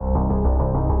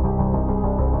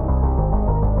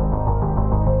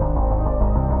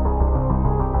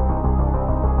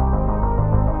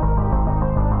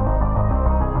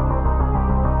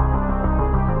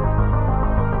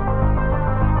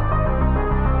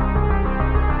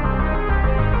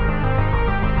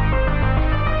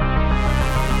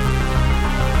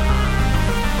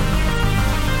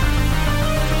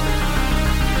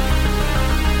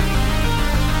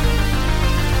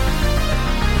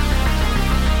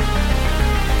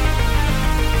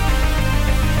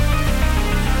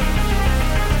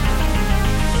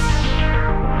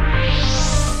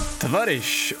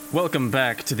Alrighty, welcome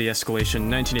back to the Escalation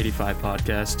 1985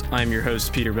 podcast. I'm your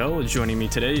host, Peter Bell. Joining me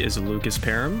today is Lucas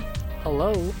Parham.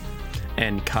 Hello.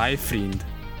 And Kai Friend.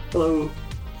 Hello.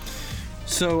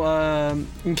 So,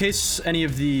 in case any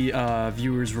of the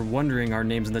viewers were wondering, our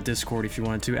names in the Discord, if you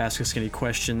wanted to ask us any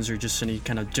questions or just any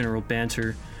kind of general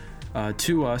banter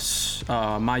to us,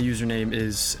 my username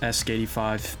is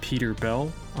Esc85 Peter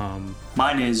Bell.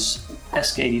 Mine is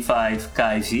Esc85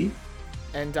 Kai V.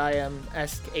 And I am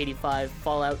Esc85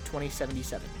 Fallout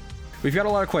 2077. We've got a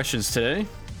lot of questions today.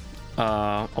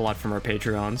 A lot from our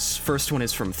Patreons. First one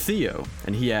is from Theo,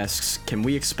 and he asks, can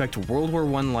we expect World War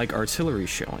I-like artillery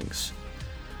showings?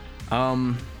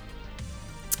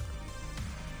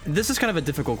 This is kind of a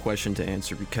difficult question to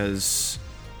answer because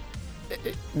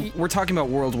we're talking about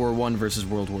World War I versus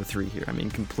World War III here. I mean,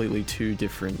 completely two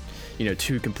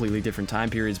completely different time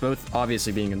periods, both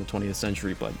obviously being in the 20th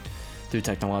century, but through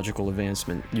technological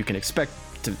advancement, you can expect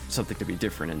something to be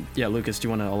different. And yeah, Lucas, do you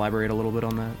want to elaborate a little bit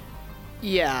on that?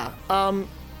 Yeah.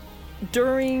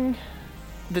 During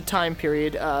the time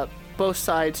period, both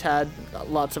sides had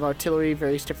lots of artillery,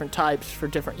 various different types for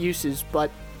different uses,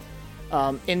 but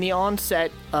in the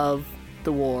onset of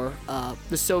the war,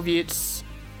 the Soviets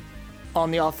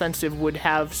on the offensive would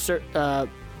have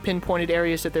pinpointed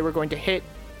areas that they were going to hit,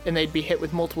 and they'd be hit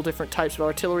with multiple different types of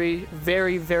artillery,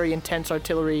 very, very intense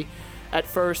artillery at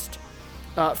first.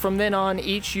 From then on,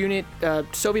 each unit,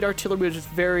 Soviet artillery was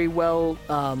very well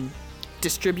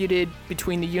distributed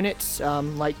between the units.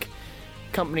 Like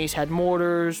companies had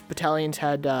mortars, battalions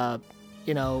had,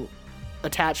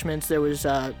 attachments. There was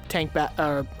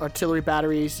artillery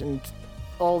batteries and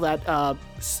all that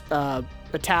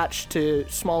attached to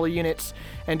smaller units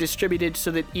and distributed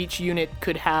so that each unit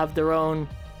could have their own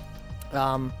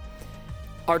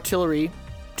artillery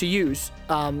to use.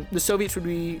 The Soviets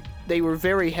they were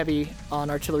very heavy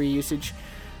on artillery usage,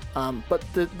 but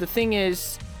the thing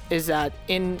is that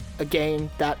in a game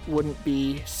that wouldn't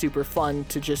be super fun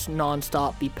to just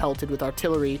non-stop be pelted with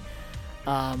artillery,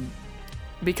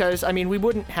 because I mean we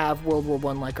wouldn't have World War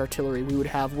I like artillery. We would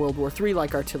have World War III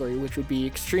like artillery, which would be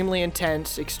extremely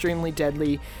intense, extremely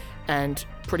deadly, and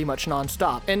pretty much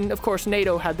non-stop. And of course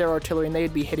NATO had their artillery and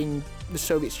they'd be hitting the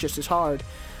Soviets just as hard.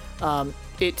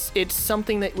 It's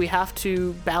something that we have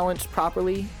to balance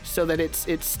properly so that it's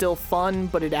still fun,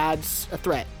 but it adds a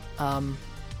threat.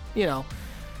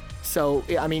 So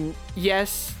I mean,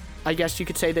 yes, I guess you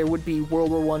could say there would be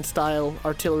World War I style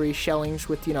artillery shellings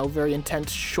with very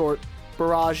intense short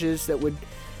barrages that would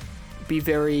be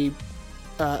very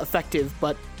effective,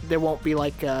 but there won't be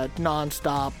like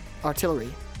non-stop artillery.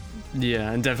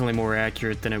 Yeah, and definitely more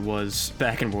accurate than it was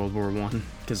back in World War I,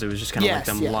 because it was just kind of like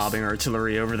them lobbing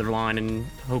artillery over their line and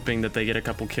hoping that they get a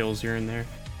couple kills here and there.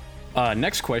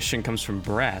 Next question comes from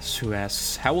Brass, who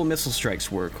asks, how will missile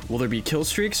strikes work? Will there be kill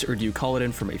streaks, or do you call it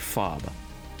in from a fob?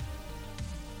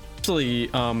 Actually,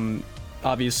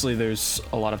 obviously there's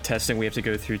a lot of testing we have to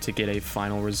go through to get a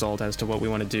final result as to what we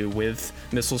want to do with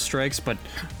missile strikes, but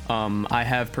I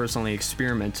have personally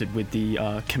experimented with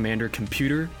the commander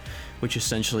computer, which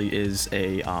essentially is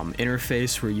a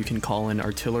interface where you can call in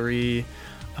artillery,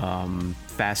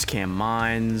 fast cam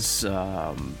mines,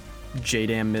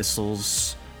 JDAM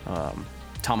missiles,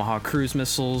 Tomahawk cruise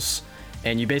missiles,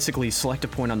 and you basically select a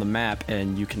point on the map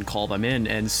and you can call them in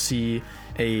and see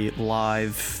a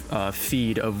live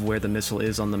feed of where the missile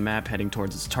is on the map heading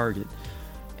towards its target.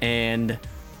 And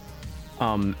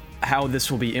how this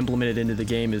will be implemented into the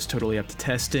game is totally up to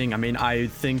testing. I mean, I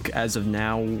think as of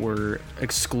now we're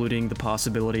excluding the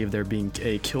possibility of there being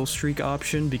a kill streak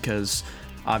option, because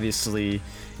obviously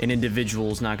an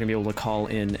individual is not going to be able to call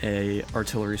in a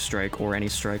artillery strike or any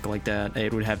strike like that.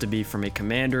 It would have to be from a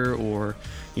commander, or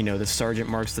the sergeant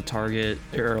marks the target,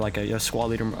 or like a squad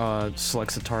leader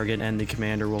selects the target, and the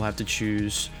commander will have to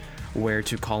choose where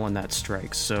to call in that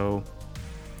strike. So,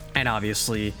 and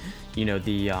obviously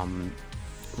the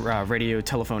radio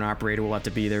telephone operator will have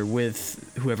to be there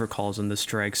with whoever calls in the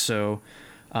strike. So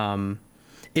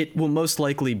it will most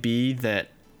likely be that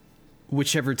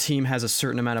whichever team has a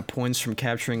certain amount of points from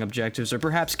capturing objectives, or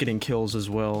perhaps getting kills as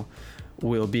well,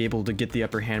 will be able to get the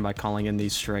upper hand by calling in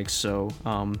these strikes. So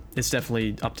it's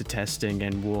definitely up to testing,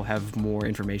 and we'll have more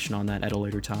information on that at a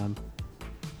later time.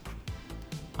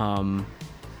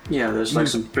 There's like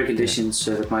some preconditions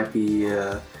that might be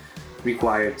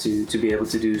required to be able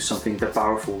to do something that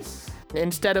powerful.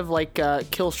 Instead of like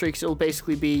kill streaks, it'll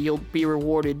basically be you'll be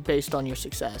rewarded based on your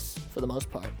success for the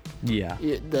most part. Yeah.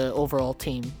 The overall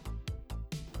team.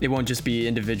 It won't just be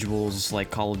individuals like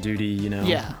Call of Duty,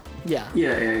 Yeah.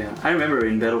 I remember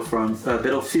in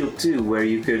Battlefield 2 where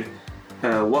you could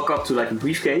walk up to like a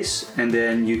briefcase, and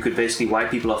then you could basically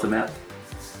wipe people off the map.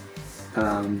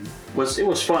 It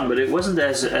was fun, but it wasn't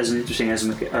as interesting as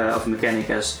of a mechanic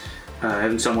as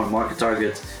having someone mark a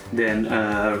target, then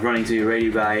running to your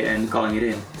radio guy and calling it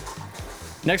in.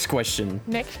 Next question.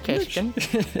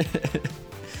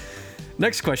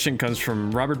 Next question comes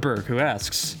from Robert Burke, who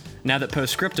asks, now that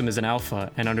Postscriptum is in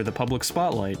alpha and under the public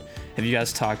spotlight, have you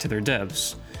guys talked to their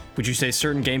devs? Would you say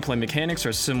certain gameplay mechanics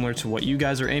are similar to what you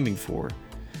guys are aiming for?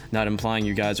 Not implying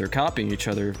you guys are copying each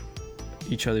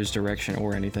other's direction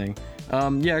or anything.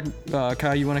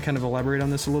 Kai, you want to kind of elaborate on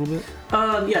this a little bit?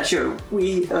 Yeah, sure.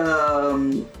 We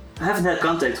haven't had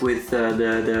contact with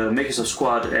the makers of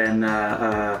Squad and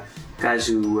guys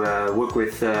who work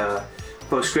with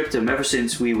Postscriptum ever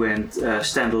since we went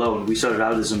standalone. We started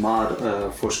out as a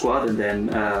mod for Squad, and then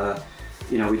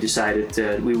we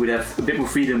decided we would have a bit more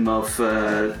freedom of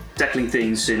tackling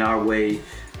things in our way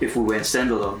if we went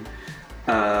standalone.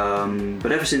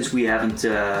 But ever since we haven't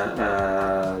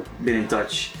been in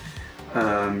touch.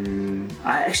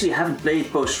 I actually haven't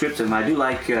played Postscriptum. I do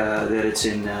like that it's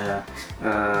in the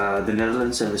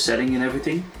Netherlands and the setting and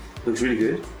everything. Looks really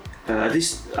good. At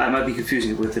least I might be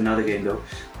confusing it with another game though.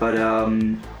 But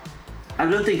I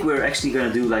don't think we're actually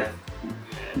gonna do like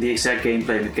the exact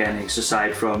gameplay mechanics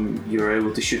aside from you're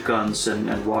able to shoot guns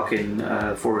and walk in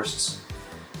forests.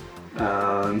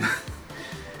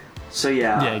 So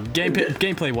yeah.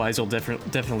 Gameplay wise, you'll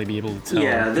definitely be able to tell.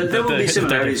 Yeah, there will be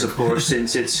similarities, of course,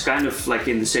 since it's kind of like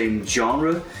in the same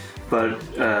genre, but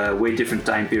way different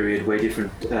time period, way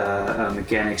different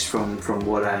mechanics from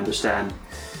what I understand.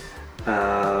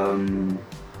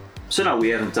 So no, we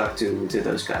haven't talked to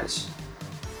those guys.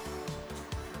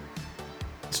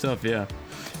 Stuff, yeah.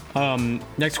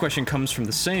 Next question comes from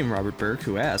the same Robert Burke,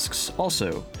 who asks,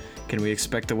 also, can we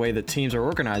expect the way that teams are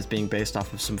organized being based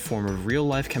off of some form of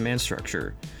real-life command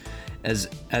structure? As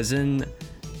in,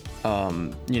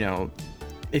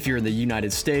 if you're in the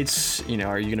United States,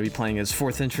 are you going to be playing as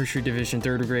 4th Infantry Division,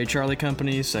 3rd Brigade Charlie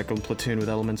Company, 2nd Platoon with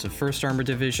elements of 1st Armored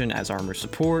Division as armor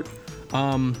support?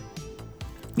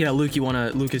 Lucas, you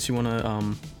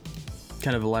wanna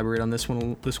kind of elaborate on this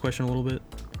question a little bit?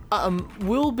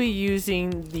 We'll be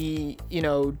using the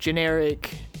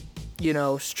generic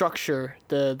structure,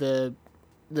 the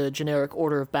generic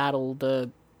order of battle, the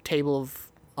table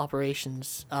of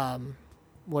operations,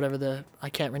 whatever I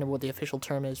can't remember what the official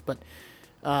term is, but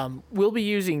we'll be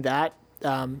using that.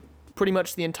 Pretty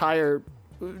much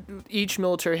each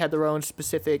military had their own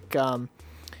specific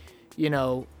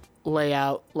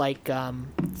layout. Like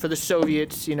for the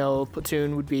Soviets, a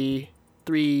platoon would be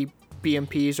 3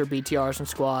 BMPs or BTRs and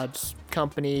squads.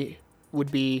 Company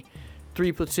would be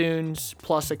 3 platoons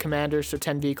plus a commander, so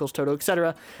 10 vehicles total,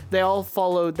 etc. They all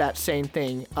followed that same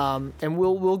thing, and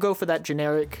we'll go for that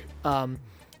generic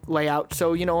layout.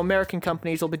 So American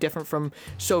companies will be different from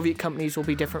Soviet companies, will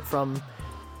be different from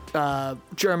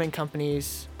German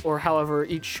companies, or however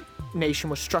each nation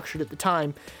was structured at the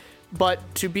time.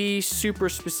 But to be super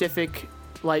specific,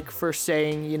 like for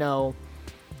saying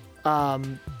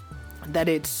that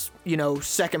it's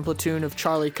 2nd platoon of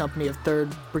Charlie Company of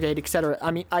 3rd Brigade, etc.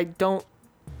 I mean,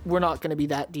 we're not going to be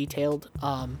that detailed.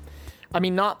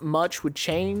 Not much would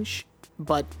change,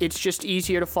 but it's just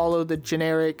easier to follow the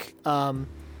generic,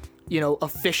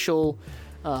 official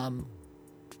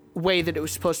way that it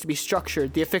was supposed to be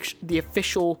structured, the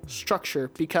official structure,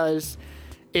 because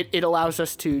it allows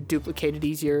us to duplicate it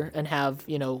easier and have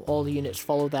all the units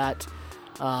follow that.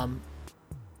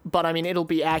 But it'll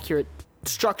be accurate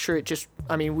structure. It just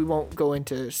we won't go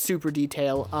into super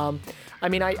detail.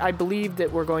 I believe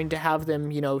that we're going to have them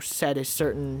set as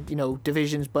certain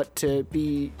divisions, but to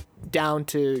be down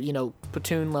to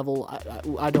platoon level,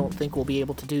 I don't think we'll be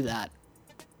able to do that.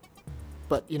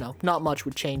 But not much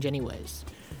would change anyways,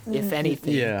 if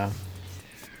anything. Yeah.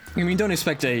 Don't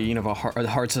expect a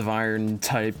Hearts of Iron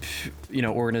type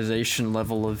organization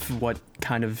level of what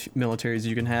kind of militaries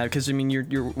you can have, because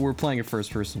we're playing a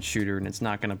first person shooter, and it's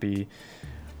not going to be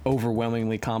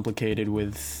overwhelmingly complicated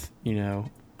with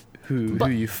who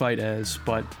you fight as,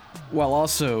 but while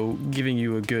also giving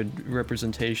you a good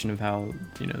representation of how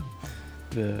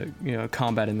the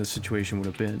combat in this situation would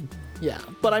have been. Yeah,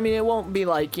 but it won't be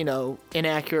like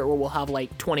inaccurate where we'll have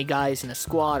like 20 guys in a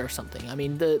squad or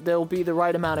something. There'll be the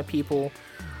right amount of people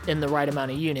in the right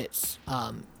amount of units.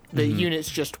 The units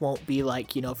just won't be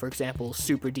like for example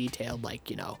super detailed,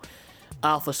 like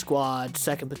Alpha Squad,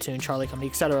 2nd Platoon, Charlie Company,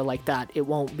 etc. like that. It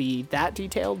won't be that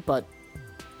detailed, but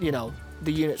the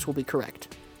units will be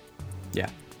correct. Yeah.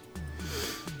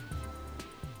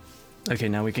 Okay,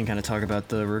 now we can kind of talk about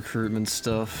the recruitment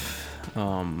stuff.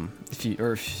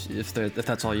 If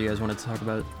that's all you guys wanted to talk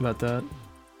about that.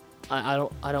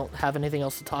 I don't have anything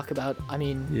else to talk about. I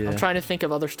mean, Yeah. I'm trying to think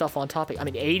of other stuff on topic. I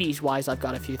mean, 80s wise, I've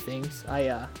got a few things.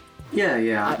 I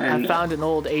found an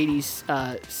old 80s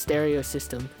stereo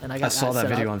system, and I saw that set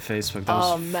video up. on Facebook. That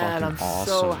was man, I'm fucking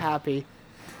awesome. so happy.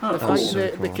 Oh, The, cool. fact so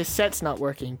that the cool. cassette's not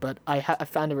working, but I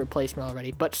found a replacement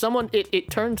already. But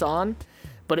it turns on,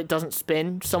 but it doesn't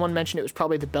spin. Someone mentioned it was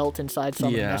probably the belt inside, so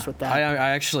I'm gonna mess with that. I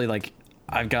actually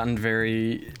I've gotten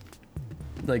very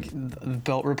the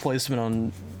belt replacement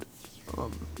on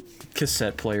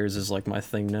cassette players is like my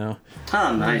thing now.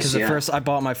 Oh, nice. Because Yeah. at first I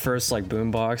bought my first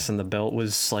boombox and the belt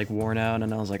was worn out,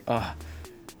 and I was like,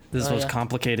 this is the most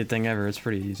complicated thing ever. It's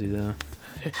pretty easy though.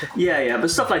 Yeah, but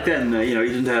stuff like that, you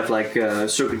didn't have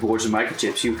circuit boards and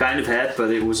microchips. You kind of had, but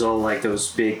it was all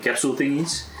those big capsule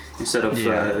thingies instead of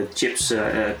chips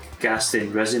cast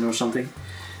in resin or something.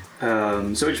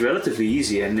 So it's relatively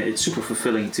easy, and it's super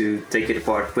fulfilling to take it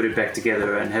apart, put it back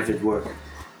together, and have it work.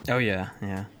 Oh yeah.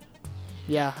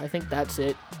 Yeah, I think that's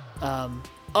it. I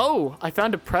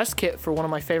found a press kit for one of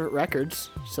my favorite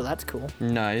records, so that's cool.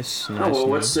 Nice. Oh well,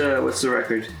 what's the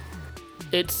record?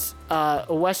 It's a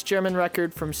West German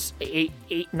record from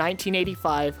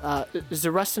 1985.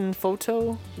 Zerrissen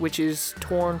Photo, which is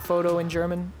torn photo in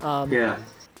German. Yeah.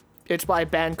 It's by a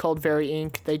band called Very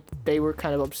Inc. They were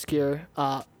kind of obscure.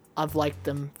 I've liked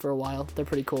them for a while. They're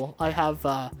pretty cool. I have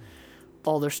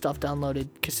all their stuff downloaded,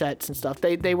 cassettes and stuff.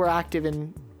 They were active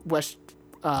in West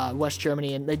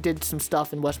Germany, and they did some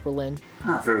stuff in West Berlin.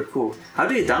 Ah, very cool. How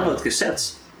do you download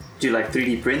cassettes? Do you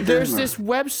 3D print them? There's this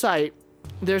website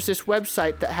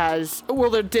that has,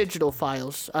 they're digital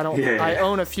files. I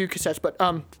own a few cassettes, but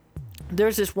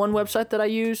there's this one website that I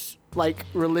use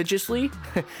religiously.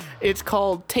 It's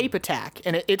called Tape Attack,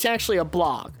 and it's actually a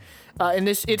blog. And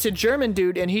it's a German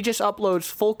dude, and he just uploads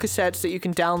full cassettes that you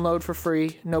can download for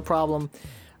free, no problem.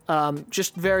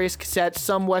 Just various cassettes,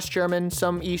 some West German,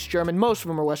 some East German. Most of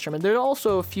them are West German. There are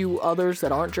also a few others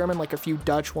that aren't German, like a few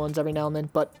Dutch ones every now and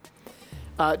then, but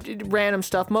random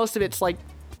stuff. Most of it's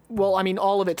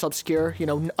all of it's obscure,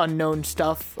 unknown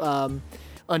stuff,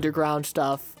 underground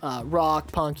stuff,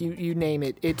 rock, punk, you name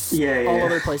it. It's all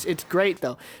over the place. It's great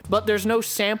though. But there's no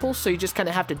samples, so you just kind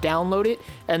of have to download it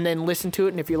and then listen to it,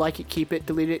 and if you like it, keep it,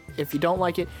 delete it if you don't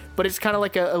like it. But it's kind of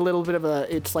like a little bit of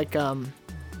it's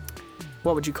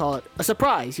what would you call it? A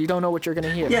surprise. You don't know what you're going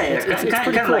to hear. It's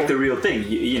kind of like the real thing.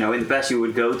 In the past you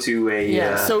would go to a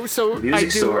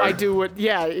music store. I do what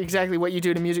exactly what you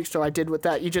do at a music store. I did with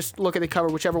that. You just look at the cover,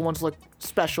 whichever ones look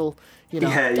special. You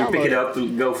pick it up,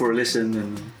 go for a listen,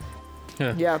 and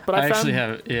but I actually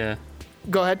have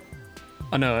Go ahead.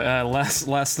 Oh no!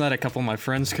 Last night a couple of my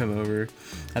friends come over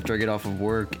after I get off of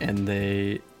work, and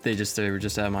they were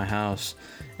just at my house,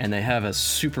 and they have a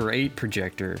Super 8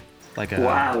 projector.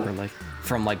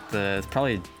 From the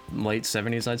probably late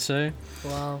 70s, I'd say.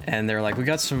 Wow. And they're like, we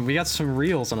got some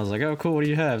reels, and I was like, oh cool, what do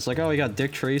you have? It's like, oh, we got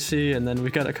Dick Tracy, and then we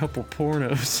got a couple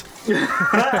pornos.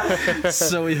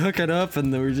 So we hook it up,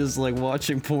 and then we're just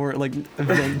watching porn,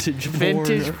 vintage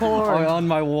porn. On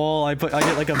my wall, I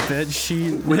get a bed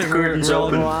sheet with curtains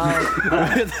open.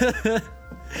 Wow.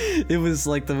 It was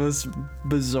the most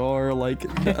bizarre,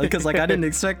 because I didn't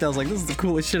expect. I was like, this is the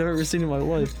coolest shit I've ever seen in my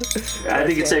life. I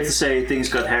think it's safe to say things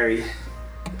got hairy.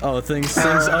 Oh, things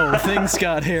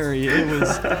got hairy.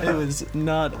 It was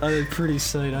not a pretty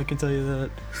sight, I can tell you that.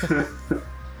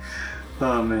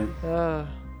 Oh man.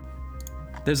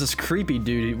 There's this creepy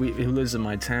dude who lives in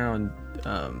my town.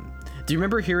 Do you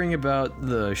remember hearing about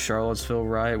the Charlottesville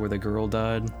riot where the girl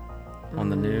died on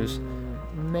the news?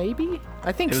 Maybe.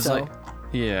 I think it was so.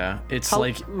 It's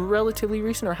relatively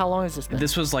recent, or how long has this been?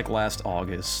 This was last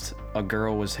August. A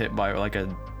girl was hit by a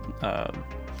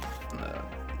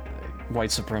white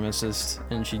supremacist,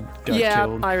 and she got killed.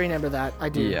 Yeah, I remember that. I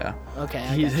do. Yeah. Okay.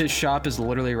 His shop is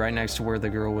literally right next to where the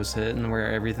girl was hit and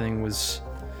where everything was.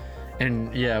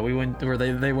 And yeah, we went where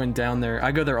they went down there.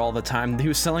 I go there all the time. He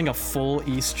was selling a full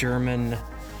East German,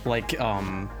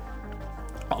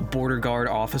 border guard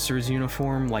officer's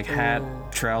uniform, hat,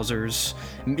 trousers,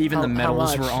 even the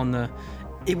medals were on the.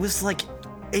 It was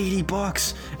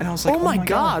 $80, and I was like, oh my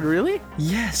god, really?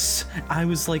 Yes. I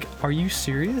was like, are you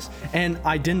serious? And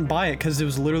I didn't buy it because it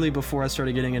was literally before I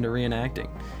started getting into reenacting.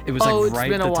 It was it's right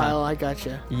been at a the while. time. I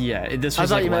gotcha. Yeah, this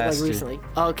was I thought you meant last year. recently.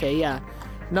 Okay, yeah.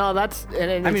 No, that's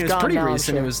and I mean, it's pretty now,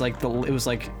 recent. sure. It was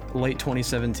late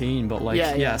 2017, but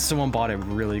someone bought it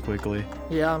really quickly.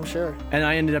 Yeah, I'm sure. And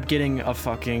I ended up buying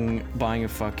a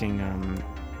fucking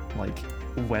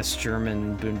West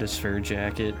German Bundeswehr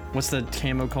jacket. What's the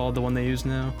camo called? The one they use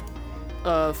now?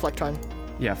 Flecktron.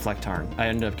 Yeah, Flecktarn. I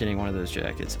ended up getting one of those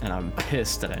jackets, and I'm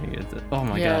pissed that I didn't get it. Oh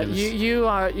my Yeah, god. It was,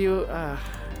 you are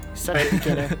such a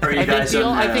beginner. Are you guys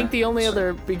on, I think the only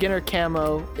other beginner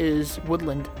camo is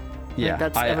Woodland. yeah,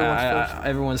 that's everyone's first.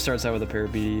 everyone starts out with a pair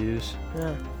of BDUs.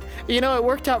 Yeah. You know, it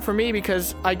worked out for me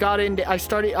because I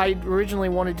originally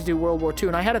wanted to do World War II,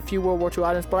 and I had a few World War II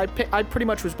items, but I pretty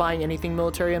much was buying anything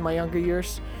military in my younger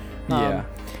years. Yeah.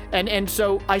 And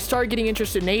so I started getting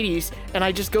interested in 80s, and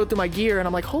I just go through my gear, and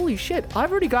I'm like, holy shit, I've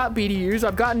already got BDUs,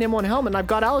 I've got an M1 helmet, and I've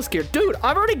got Alice gear. Dude,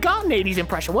 I've already got an 80s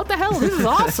impression. What the hell? This is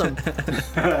awesome.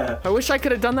 I wish I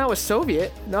could have done that with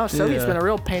Soviet. No, Soviet's been a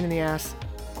real pain in the ass.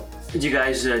 Did you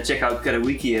guys check out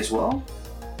Katawiki as well?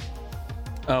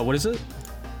 What is it?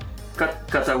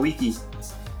 Katawiki.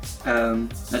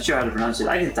 Not sure how to pronounce it.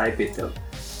 I can type it though.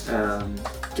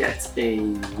 Get a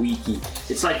wiki.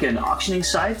 It's like an auctioning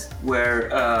site where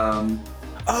it's I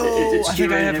think I curated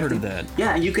have and heard of everything. that.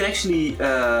 Yeah, you can actually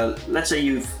let's say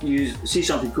you see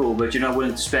something cool, but you're not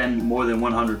willing to spend more than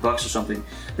 $100 or something.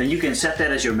 Then you can set that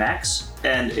as your max,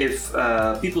 and if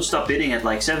people stop bidding at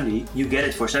like 70, you get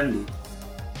it for 70.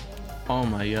 Oh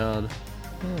my god.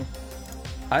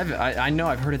 I know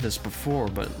I've heard of this before,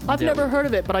 but I've never heard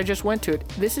of it, but I just went to it.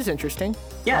 This is interesting.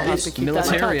 Yeah, I'll have it's to keep that in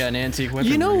military touch. and antique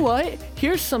weaponry. You know what?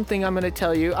 Here's something I'm going to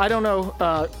tell you. I don't know,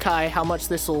 Kai, how much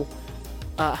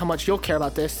you'll care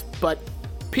about this, but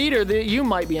Peter, you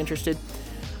might be interested.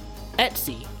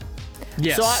 Etsy.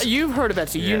 Yes. So you've heard of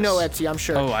Etsy. You Yes. know Etsy, I'm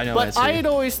sure. Oh, I know but Etsy. I had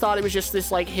always thought it was just this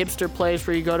like hipster place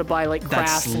where you go to buy like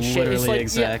crafts That's and shit. literally It's like,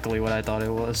 exactly what I thought it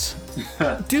was.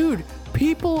 dude,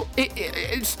 people,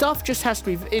 stuff just has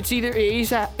to be. It's either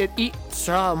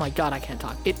oh my god, I can't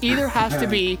talk. It either has to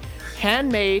be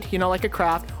handmade, you know, like a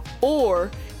craft,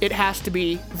 or it has to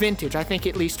be vintage. I think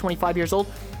at least 25 years old.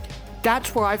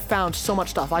 That's where I found so much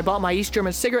stuff. I bought my East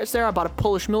German cigarettes there. I bought a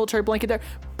Polish military blanket there.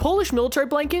 Polish military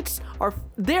blankets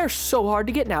they're so hard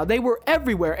to get now. They were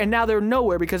everywhere, and now they're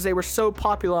nowhere because they were so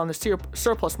popular on the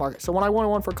surplus market. So when I wanted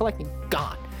one for collecting,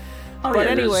 gone. Oh But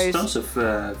yeah, anyways- there's tons of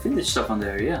vintage stuff on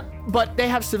there. Yeah. But they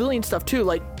have civilian stuff too.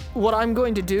 Like what I'm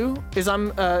going to do is I'm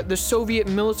the Soviet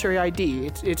military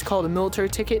ID. It's called a military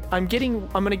ticket. I'm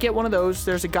gonna get one of those.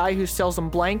 There's a guy who sells them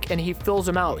blank and he fills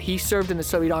them out. He served in the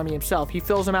Soviet Army himself. He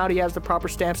fills them out. He has the proper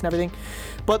stamps and everything.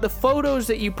 But the photos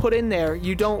that you put in there,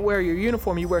 you don't wear your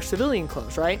uniform. You wear civilian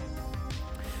clothes, right?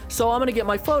 So I'm gonna get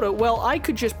my photo. Well, I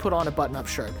could just put on a button-up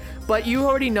shirt, but you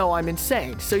already know I'm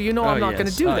insane. So you know I'm not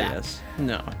gonna do that. Yes.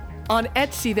 No. On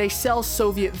Etsy, they sell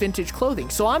Soviet vintage clothing.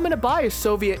 So I'm going to buy a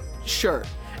Soviet shirt,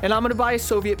 and I'm going to buy a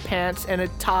Soviet pants and a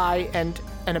tie and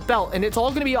a belt. And it's all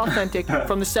going to be authentic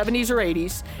from the 70s or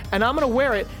 80s. And I'm going to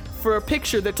wear it for a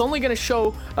picture that's only going to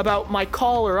show about my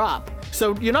collar up.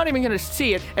 So you're not even going to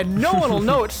see it, and no one will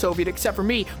know it's Soviet except for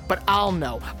me, but I'll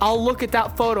know. I'll look at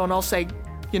that photo and I'll say,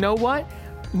 you know what?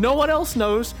 No one else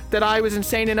knows that I was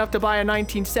insane enough to buy a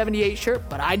 1978 shirt,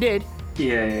 but I did.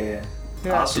 Yeah. Yeah.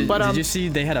 Awesome. But, Did you see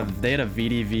they had a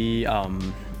VDV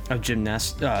of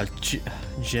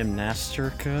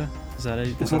gymnastica? Is that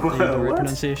the right What?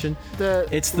 pronunciation?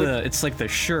 It's like the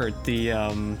shirt, the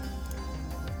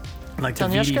like the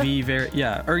Tanyashka? VDV that's The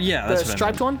what I meant.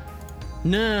 striped one?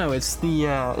 No, it's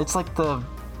it's like the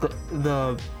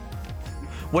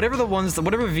whatever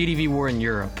VDV wore in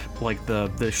Europe, like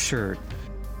the shirt.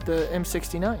 The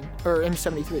M69 or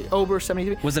M73, Ober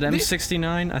 73. Was it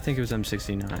M69? I think it was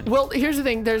M69. Well, here's the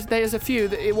thing. There's a few.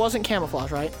 It wasn't camouflage,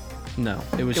 right? No,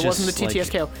 it was It just wasn't the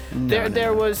TTSKO. Like,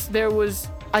 There was.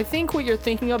 I think what you're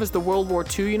thinking of is the World War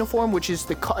II uniform, which is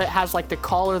it has like the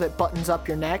collar that buttons up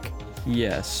your neck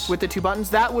Yes. with the two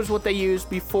buttons. That was what they used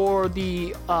before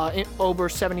the Ober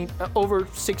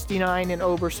 69 and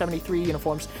Ober 73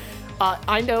 uniforms.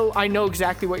 I know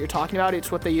exactly what you're talking about. It's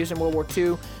what they used in World War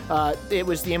II. It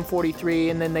was the M43,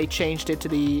 and then they changed it to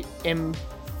the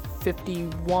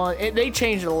M51. They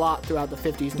changed it a lot throughout the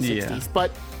 50s and 60s. Yeah. But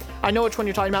I know which one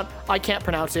you're talking about. I can't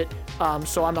pronounce it,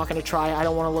 so I'm not going to try. I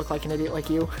don't want to look like an idiot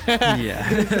like you.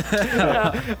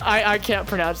 Yeah. I can't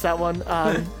pronounce that one.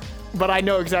 But I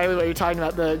know exactly what you're talking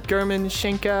about. The German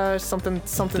Schinka, something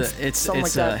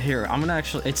like that. Here, I'm gonna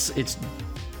actually. It's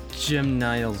Jim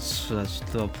Niles. That's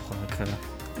Can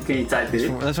you type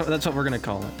it? that's what we're gonna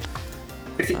call it.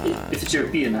 If it's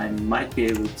European, I might be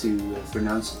able to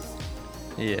pronounce it.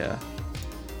 Yeah.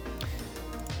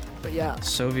 But yeah.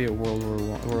 Soviet World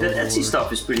War I. The Etsy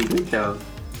stuff is pretty good though.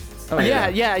 Oh,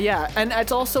 Yeah. And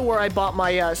it's also where I bought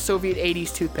my Soviet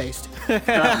 80s toothpaste.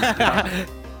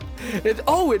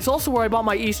 It's also where I bought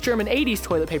my East German 80s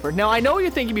toilet paper. Now, I know what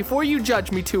you're thinking before you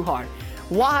judge me too hard.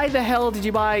 Why the hell did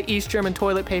you buy East German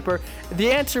toilet paper?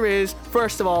 The answer is,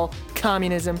 first of all,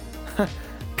 communism.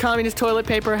 communist toilet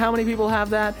paper. How many people have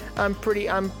that? I'm pretty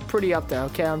up there.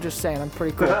 Okay, I'm just saying, I'm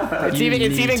pretty cool. It's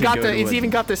even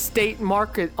got the state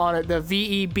market on it, the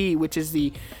VEB, which is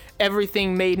the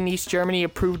everything made in East Germany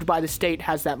approved by the state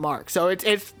has that mark. So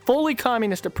it's fully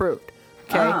communist approved.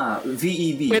 Okay.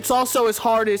 VEB. It's also as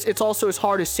hard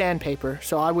as sandpaper.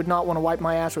 So I would not want to wipe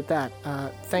my ass with that.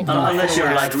 Thank you. Unless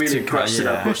you're like really crushed it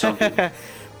up or something.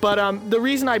 But the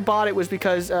reason I bought it was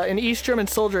because an East German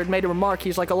soldier had made a remark.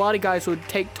 He's like, a lot of guys would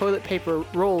take toilet paper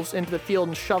rolls into the field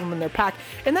and shove them in their pack.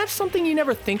 And that's something you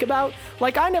never think about.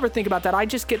 Like, I never think about that. I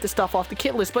just get the stuff off the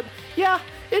kit list. But yeah,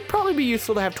 it'd probably be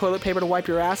useful to have toilet paper to wipe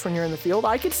your ass when you're in the field.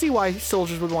 I could see why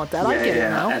soldiers would want that. I get it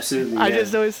now. Absolutely. I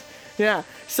just always,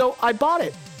 So I bought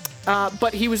it.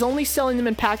 But he was only selling them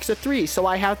in packs of 3. So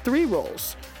I have 3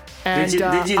 rolls. And did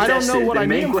you I don't test know it? what The I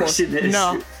main need them for. question is-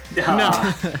 No. No,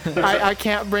 I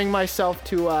can't bring myself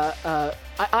to.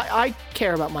 I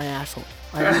care about my asshole.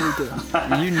 I really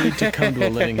do. You need to come to a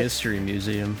living history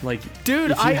museum, like,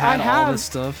 dude. if you I had have all this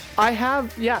stuff. I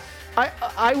have. Yeah.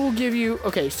 I will give you.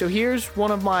 Okay, so here's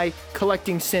one of my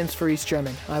collecting sins for East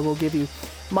German. I will give you.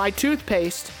 My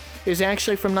toothpaste is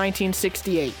actually from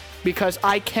 1968. Because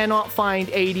I cannot find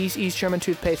 80s East German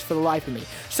toothpaste for the life of me.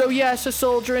 So yes, a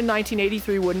soldier in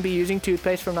 1983 wouldn't be using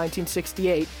toothpaste from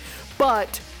 1968,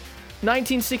 but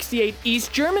 1968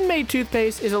 East German-made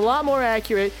toothpaste is a lot more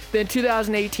accurate than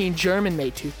 2018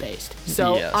 German-made toothpaste.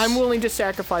 So Yes. I'm willing to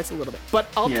sacrifice a little bit. But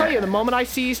I'll tell you, the moment I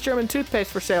see East German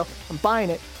toothpaste for sale, I'm buying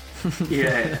it.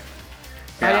 Yeah.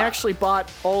 I actually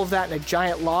bought all of that in a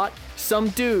giant lot. Some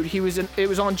dude, it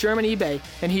was on German eBay,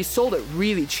 and he sold it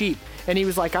really cheap. And he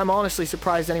was like, I'm honestly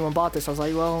surprised anyone bought this. I was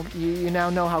like, well, you now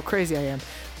know how crazy I am.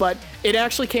 But it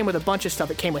actually came with a bunch of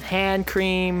stuff. It came with hand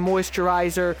cream,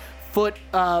 moisturizer, foot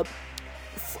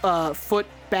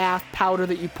bath powder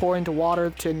that you pour into water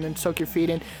to and then soak your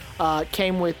feet in.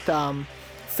 Came with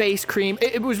face cream.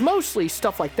 It was mostly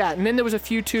stuff like that. And then there was a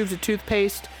few tubes of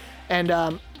toothpaste, and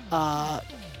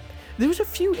there was a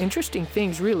few interesting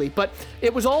things, really. But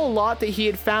it was all a lot that he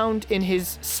had found in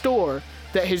his store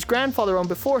that his grandfather owned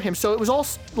before him. So it was all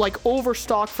like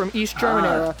overstocked from East German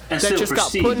era that just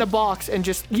pristine. got put in a box and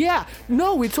just,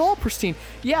 no, it's all pristine.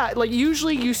 Yeah, like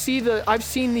usually you see I've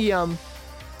seen the,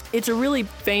 it's a really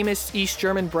famous East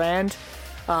German brand.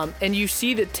 And you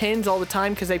see the tins all the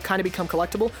time because they've kind of become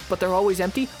collectible, but they're always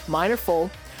empty. Mine are full.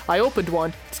 I opened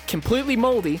one. It's completely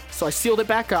moldy, so I sealed it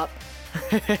back up.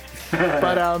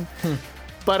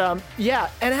 But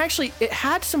and actually it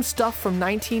had some stuff from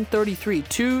 1933.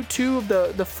 Two of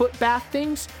the foot bath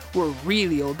things were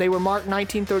really old. They were marked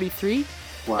 1933.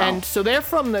 Wow. And so they're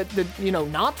from the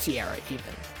Nazi era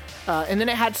even. And then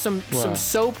it had some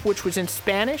soap which was in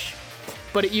Spanish,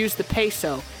 but it used the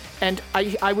peso. And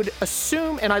I would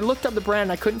assume, and I looked up the brand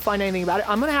and I couldn't find anything about it.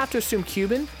 I'm going to have to assume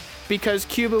Cuban, because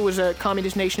Cuba was a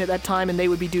communist nation at that time and they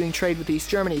would be doing trade with East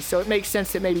Germany. So it makes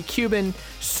sense that maybe Cuban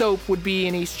soap would be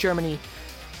in East Germany.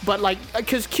 But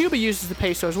because Cuba uses the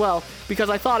peso as well,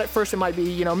 because I thought at first it might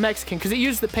be, Mexican, because it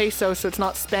uses the peso, so it's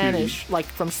not Spanish, like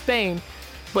from Spain,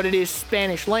 but it is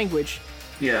Spanish language.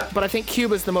 Yeah. But I think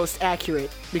Cuba's the most accurate,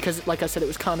 because, like I said, it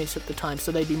was communist at the time,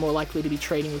 so they'd be more likely to be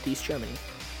trading with East Germany.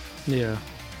 Yeah.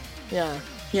 Yeah.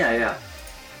 Yeah.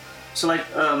 So,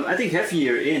 I think half a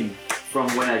year in from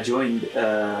when I joined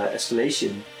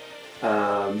Escalation,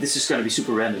 this is going to be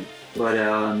super random, but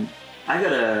I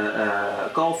got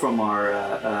a call from our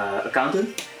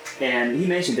accountant, and he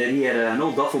mentioned that he had an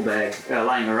old duffel bag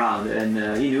lying around,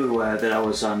 and he knew that I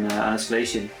was on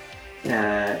Escalation,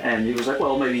 and he was like,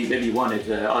 well, maybe you want it,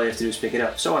 all you have to do is pick it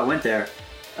up. So I went there,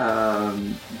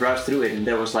 browsed through it, and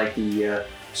there was the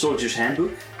soldier's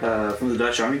handbook from the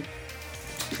Dutch Army.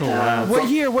 Oh, wow. What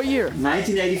year?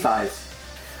 1985.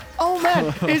 Oh man,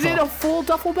 is it a full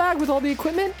duffel bag with all the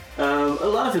equipment? A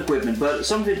lot of equipment, but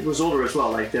some of it was older as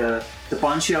well, like the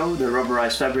poncho, the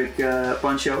rubberized fabric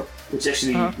poncho, which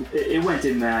actually it went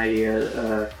in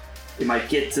my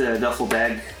kit duffel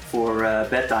bag for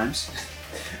bad times,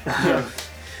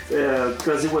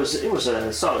 because it was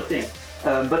a solid thing.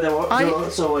 But there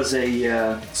also was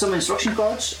some instruction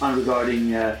cards on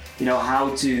regarding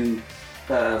how to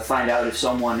find out if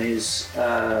someone is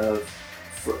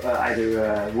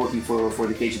either working for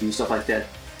the KGB and stuff like that,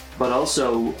 but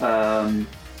also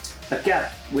a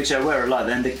cap, which I wear a lot,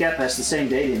 and the cap has the same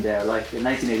date in there, like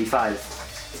 1985.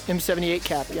 M78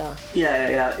 cap, yeah.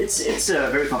 Yeah. It's a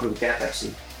very comfortable cap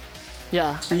actually.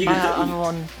 Yeah. And you can I'm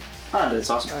on. Oh, that's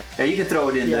awesome. Yeah, you can throw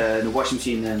it in the washing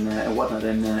machine and whatnot,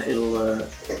 and it'll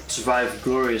survive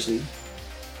gloriously.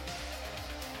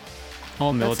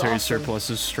 All military awesome. surplus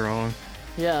is strong.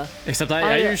 Yeah. Except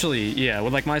I usually,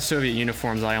 with like my Soviet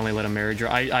uniforms, I only let them air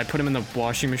dry. I put them in the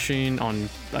washing machine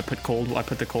I put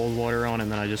the cold water on,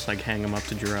 and then I just like hang them up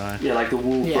to dry. Yeah, like the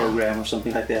wool program or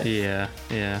something like that. Yeah.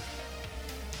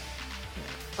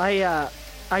 I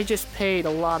just paid a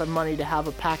lot of money to have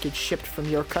a package shipped from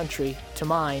your country to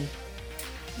mine.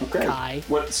 Okay. Kai.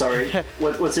 What? Sorry.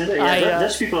 What's in there? Yeah,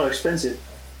 Dutch people are expensive.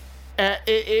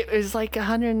 It was like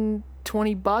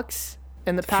 $120,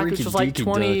 and the package was like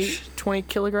 20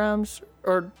 kilograms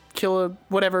or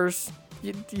whatever's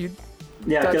you.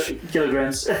 Yeah,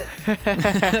 kilograms.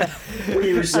 We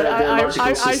use the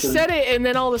logical system. I said it, and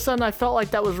then all of a sudden I felt like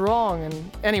that was wrong.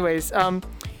 And anyways,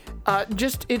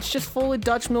 it's just fully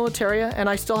Dutch militaria, and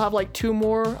I still have like 2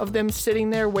 more of them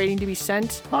sitting there waiting to be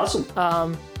sent. Awesome.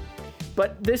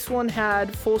 But this one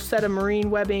had full set of Marine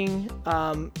webbing,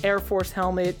 Air Force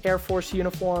helmet, Air Force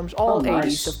uniforms, all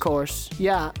 80s, of course.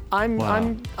 Yeah,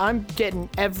 I'm getting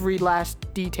every last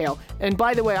detail. And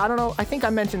by the way, I don't know, I think I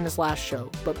mentioned this last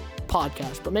show,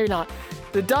 podcast, but maybe not.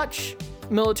 The Dutch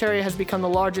military has become the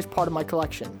largest part of my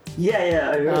collection.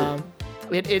 Yeah, I heard.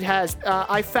 It has.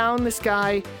 I found this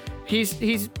guy.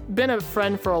 He's been a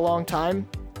friend for a long time,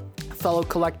 a fellow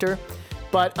collector,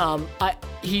 but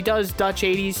he does Dutch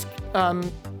 80s.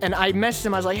 And I messaged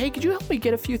him. I was like, "Hey, could you help me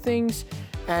get a few things?"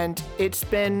 And it's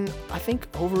been, I think,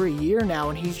 over a year now,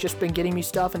 and he's just been getting me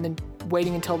stuff, and then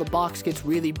waiting until the box gets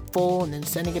really full, and then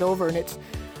sending it over. And it's,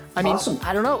 I mean, awesome.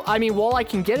 I don't know. I mean, while I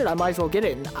can get it, I might as well get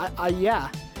it. And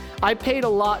I paid a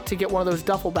lot to get one of those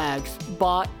duffel bags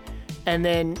bought and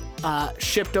then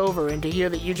shipped over, and to hear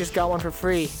that you just got one for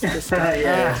free. Just,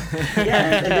 and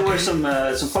there were some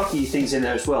funky things in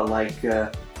there as well, like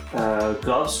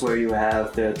gloves where you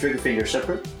have the trigger finger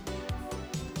separate.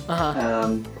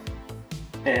 And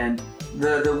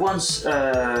the ones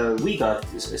we got,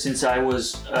 since I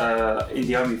was in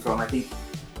the army from, I think,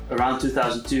 around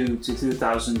 2002 to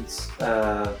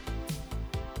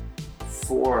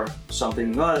 2004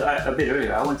 something, well, a bit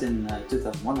earlier. I went in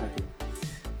 2001, I think.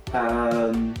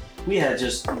 We had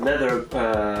just leather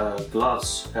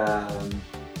gloves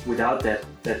without that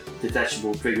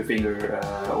detachable trigger finger,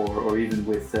 or even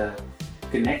with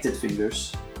connected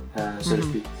fingers, so to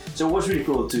speak. So it was really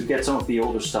cool to get some of the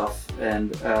older stuff,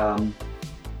 and I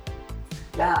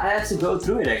had to go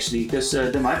through it actually, because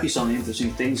there might be some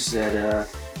interesting things that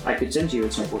I could send you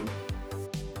at some point.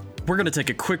 We're gonna take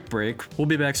a quick break. We'll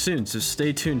be back soon, so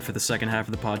stay tuned for the second half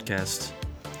of the podcast.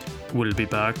 We'll be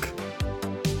back.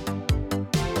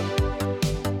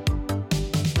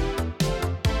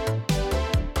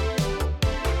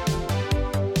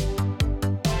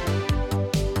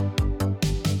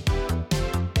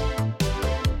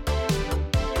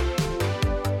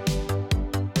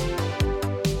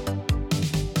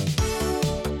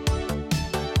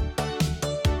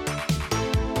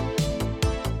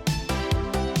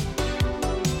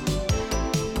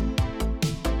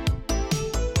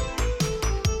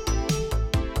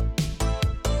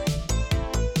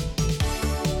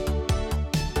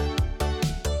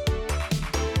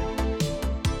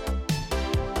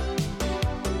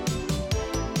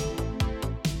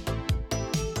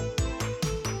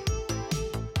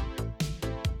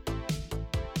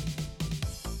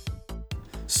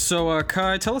 So,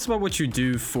 Kai, tell us about what you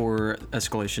do for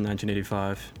Escalation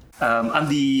 1985. I'm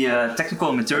the technical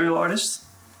and material artist.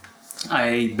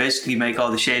 I basically make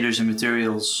all the shaders and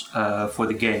materials for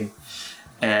the game.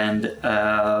 And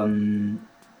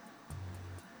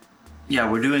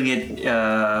we're doing it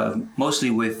mostly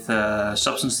with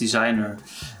Substance Designer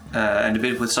and a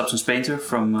bit with Substance Painter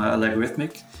from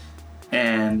Allegorithmic.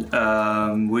 And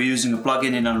we're using a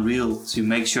plugin in Unreal to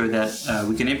make sure that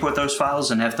we can import those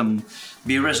files and have them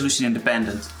be resolution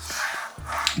independent.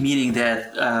 Meaning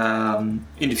that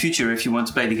in the future, if you want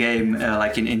to play the game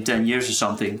like in 10 years or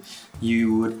something,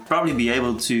 you would probably be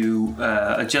able to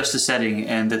adjust the setting,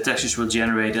 and the textures will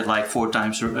generate at like 4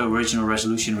 times original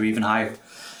resolution or even higher,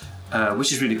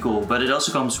 which is really cool. But it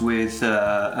also comes with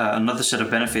another set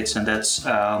of benefits, and that's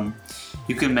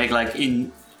you can make like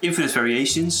infinite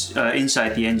variations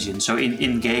inside the engine, so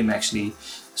in game actually.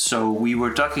 So we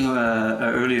were talking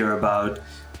earlier about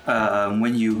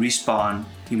when you respawn,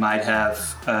 you might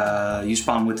have you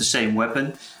spawn with the same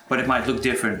weapon, but it might look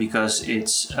different because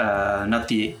it's not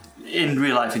the in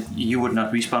real life. You would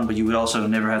not respawn, but you would also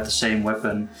never have the same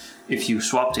weapon if you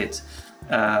swapped it.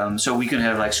 So we can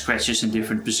have like scratches in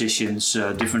different positions,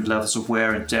 different levels of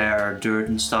wear and tear, dirt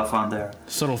and stuff on there.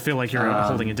 So it'll feel like you're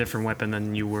holding a different weapon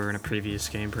than you were in a previous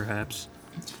game, perhaps.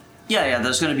 Yeah.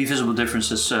 There's going to be visible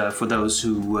differences for those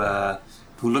who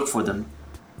look for them.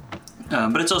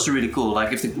 But it's also really cool.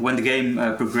 Like when the game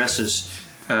progresses,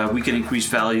 we can increase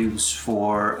values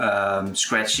for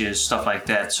scratches, stuff like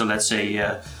that. So let's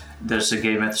say there's a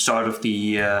game at the start of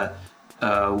the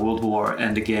World War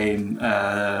and the game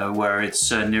where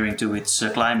it's nearing to its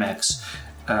climax.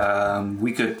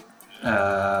 We could,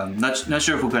 not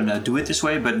sure if we're gonna do it this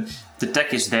way, but the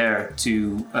tech is there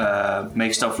to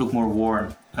make stuff look more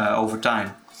worn over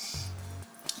time.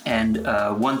 And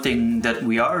one thing that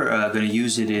we are going to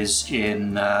use it is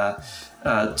in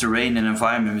terrain and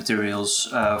environment materials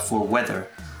for weather.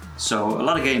 So a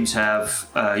lot of games have,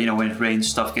 when it rains,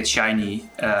 stuff gets shiny,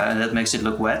 and that makes it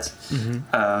look wet.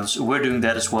 Mm-hmm. So we're doing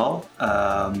that as well.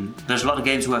 There's a lot of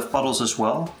games who have puddles as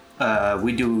well.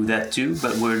 We do that too,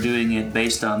 but we're doing it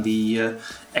based on the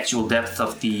actual depth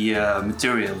of the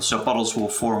material. So puddles will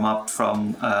form up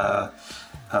from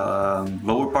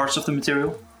lower parts of the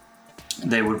material.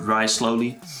 They would rise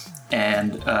slowly,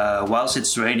 and whilst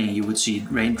it's raining, you would see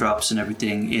raindrops and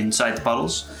everything inside the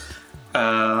puddles.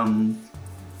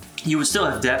 You would still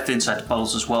have depth inside the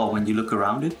puddles as well when you look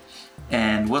around it.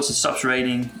 And once it stops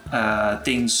raining,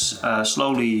 things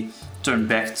slowly turn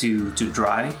back to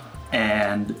dry.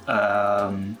 And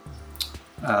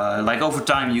like over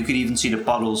time, you could even see the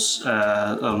puddles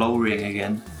lowering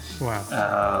again.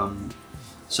 Wow.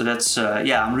 So that's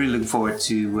I'm really looking forward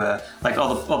to like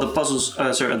all the puzzles.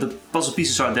 The puzzle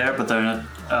pieces are there, but they're not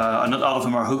all of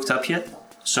them are hooked up yet.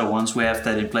 So once we have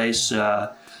that in place,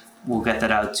 we'll get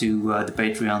that out to the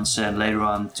Patreons and later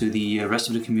on to the rest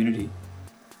of the community.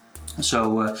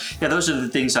 So those are the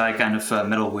things I kind of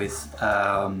meddle with,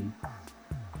 and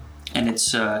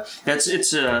it's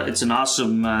an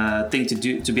awesome thing to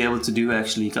do, to be able to do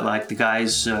actually. Like the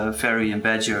guys, Ferry and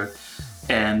Badger,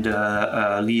 and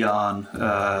Leon,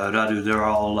 Radu, they're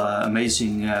all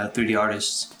amazing 3D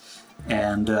artists.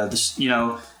 And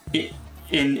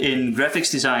in graphics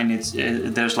design,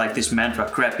 there's like this mantra: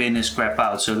 crap in is crap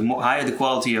out. So the higher the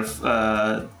quality of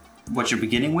what you're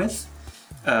beginning with,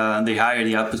 the higher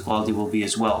the output quality will be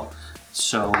as well.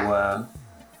 So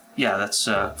that's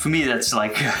for me, that's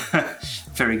like a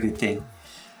very good thing.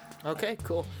 Okay,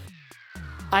 cool.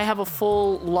 I have a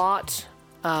full lot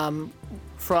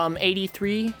from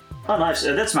 83. Oh, nice.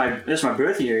 That's my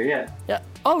birth year. Yeah. Yeah.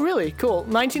 Oh, really? Cool.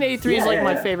 1983 is like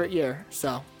my favorite year.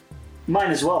 So.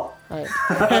 Mine as well. Right.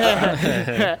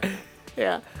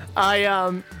 Yeah.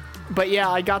 But yeah,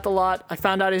 I got the lot. I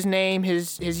found out his name,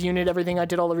 his unit, everything. I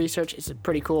did all the research. It's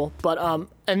pretty cool. But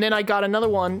and then I got another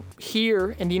one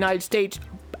here in the United States,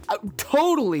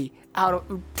 totally out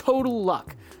of total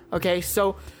luck. Okay,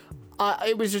 so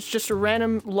it was just a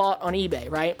random lot on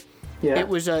eBay, right? Yeah. It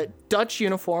was a Dutch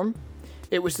uniform.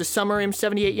 It was the summer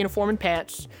M78 uniform and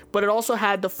pants, but it also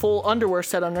had the full underwear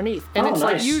set underneath. And it's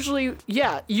nice.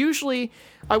 like usually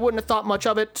I wouldn't have thought much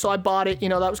of it, so I bought it.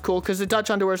 That was cool because the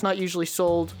Dutch underwear is not usually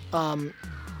sold. And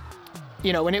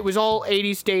it was all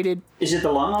 80s dated. Is it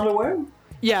the long underwear?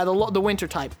 Yeah, the winter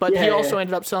type. But he also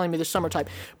ended up selling me the summer type.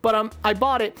 But I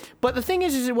bought it. But the thing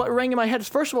is what rang in my head is,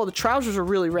 first of all, the trousers are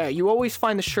really rare. You always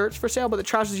find the shirts for sale, but the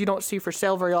trousers you don't see for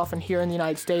sale very often here in the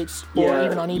United States or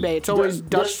even on eBay. It's always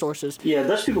Dutch sources. Yeah,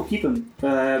 Dutch people keep them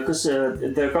because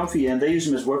they're comfy and they use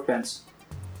them as work pants.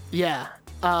 Yeah.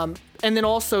 And then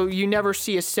also, you never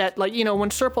see a set, like,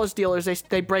 when surplus dealers,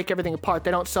 they break everything apart.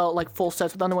 They don't sell, like, full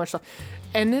sets with underwear and stuff.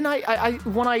 And then I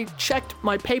when I checked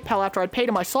my PayPal after I'd paid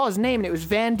him, I saw his name, and it was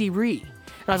Van de Ree.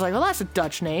 And I was like, well, that's a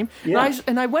Dutch name. Yeah.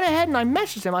 And I went ahead and I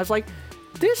messaged him. I was like,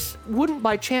 this wouldn't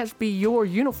by chance be your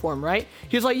uniform, right?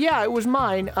 He was like, yeah, it was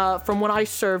mine from when I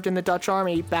served in the Dutch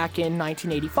Army back in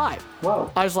 1985. Wow.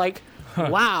 I was like,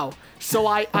 wow. So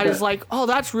I was like, oh,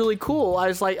 that's really cool. I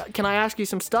was like, can I ask you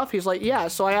some stuff? He's like, yeah.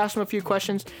 So I asked him a few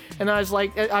questions, and I was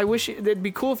like, I wish it'd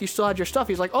be cool if you still had your stuff.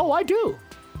 He's like, oh, I do.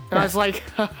 And I was like,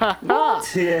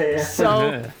 what? Yeah.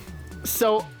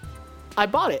 So I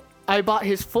bought it. I bought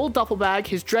his full duffel bag,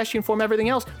 his dress uniform, everything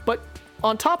else. But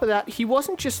on top of that, he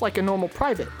wasn't just like a normal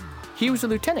private. He was a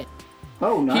lieutenant.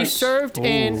 Oh, nice. He served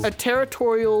in a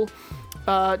territorial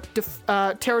company,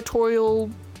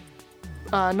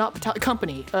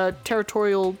 a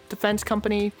territorial defense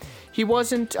company. He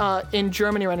wasn't in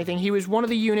Germany or anything. He was one of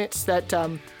the units that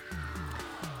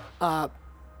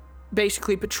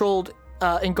basically patrolled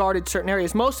and guarded certain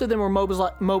areas. Most of them were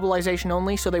mobilization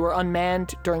only, so they were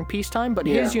unmanned during peacetime, but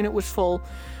his unit was full.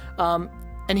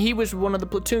 And he was one of the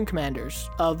platoon commanders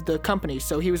of the company.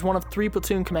 So he was one of 3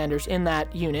 platoon commanders in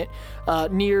that unit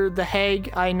near The Hague.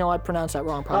 I know I pronounced that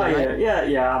wrong, probably.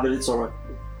 Yeah, but it's alright.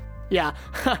 Yeah.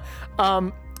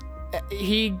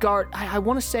 He I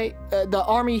want to say the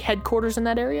army headquarters in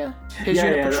that area. His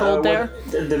unit patrolled there.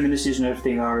 The ministries and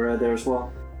everything are there as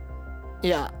well.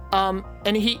 Yeah.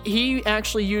 And he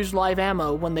actually used live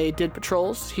ammo when they did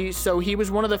patrols. He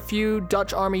was one of the few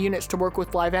Dutch Army units to work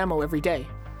with live ammo every day.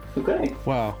 Okay.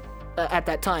 Wow. At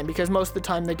that time, because most of the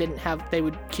time they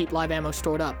would keep live ammo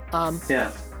stored up.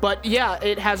 Yeah. But yeah,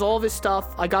 it has all of his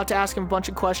stuff. I got to ask him a bunch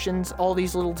of questions, all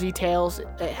these little details.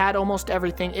 It had almost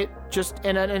everything.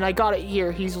 And I got it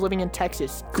here. He's living in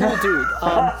Texas. Cool dude.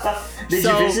 Did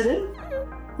you visit him?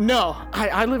 No,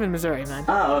 I live in Missouri, man.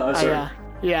 Oh, sorry.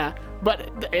 Yeah,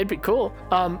 but it'd be cool.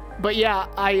 But yeah,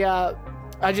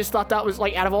 I just thought that was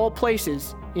like out of all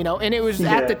places, you know. And it was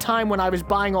at the time when I was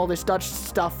buying all this Dutch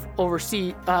stuff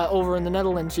overseas, over in the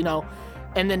Netherlands, you know.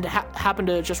 And then happened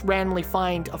to just randomly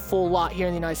find a full lot here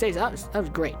in the United States. That was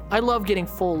great. I love getting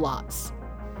full lots.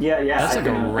 Yeah. That's like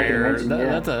a rare.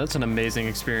 Imagine, That's an amazing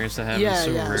experience to have. Yeah, it's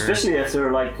so yeah. rare. Especially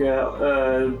after like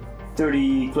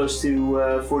 30, close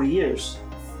to 40 years.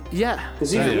 Yeah.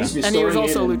 Because And he was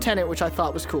also a lieutenant, which I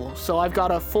thought was cool. So I've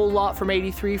got a full lot from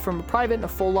 83 from a private and a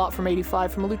full lot from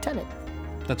 85 from a lieutenant.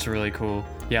 That's really cool.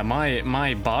 Yeah,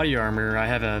 my body armor, I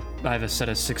have a set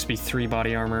of 6B3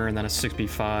 body armor and then a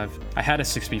 6B5. I had a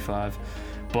 6B5,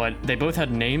 but they both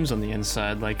had names on the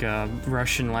inside, like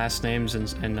Russian last names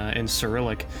in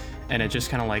Cyrillic, and it just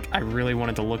kind of like, I really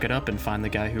wanted to look it up and find the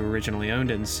guy who originally owned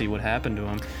it and see what happened to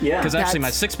him. Yeah. Because actually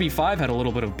my 6B5 had a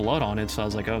little bit of blood on it, so I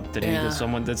was like, oh, did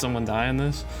someone die in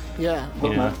this? Yeah.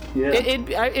 Yeah.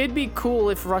 It'd be cool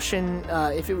if Russian,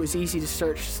 if it was easy to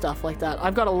search stuff like that.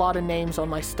 I've got a lot of names on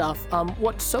my stuff.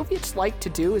 What Soviets like to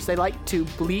do is they like to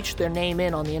bleach their name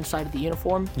in on the inside of the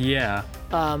uniform. Yeah.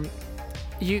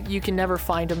 You can never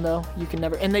find them though. You can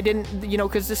never, and they didn't, you know,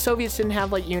 because the Soviets didn't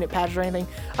have like unit patches or anything.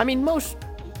 I mean, most,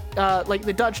 like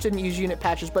the Dutch didn't use unit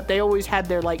patches, but they always had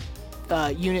their like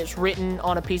units written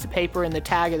on a piece of paper in the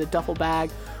tag of the duffel bag,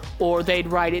 or they'd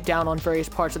write it down on various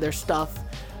parts of their stuff,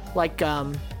 like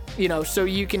you know, so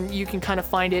you can kind of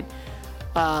find it.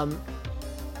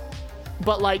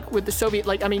 But like with the Soviet,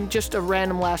 like I mean, just a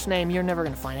random last name, you're never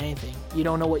gonna find anything. You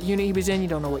don't know what unit he was in, you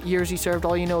don't know what years he served.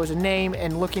 All you know is a name,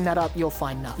 and looking that up, you'll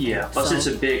find nothing. Yeah. Plus, it's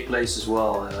a big place as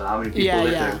well. How many people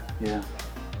live there? Yeah.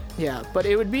 Yeah, but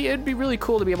it'd be really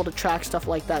cool to be able to track stuff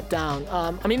like that down.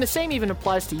 I mean, the same even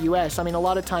applies to U.S. I mean, a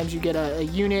lot of times you get a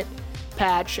unit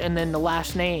patch and then the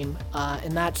last name,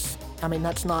 and that's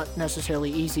not necessarily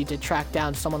easy to track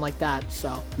down someone like that.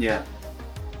 So. Yeah.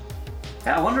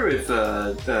 I wonder if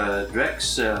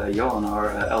Drex Johan,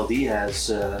 our LD,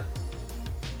 has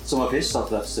some of his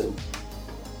stuff left still.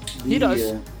 He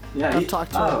does. Yeah, I've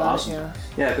talked to him about awesome. it.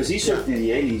 Yeah, because he served in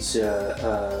the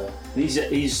 80s.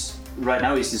 He's right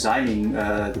now he's designing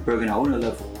the Bergen-Hone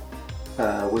level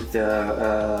with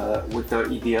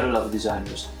the other level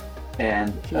designers,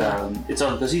 and it's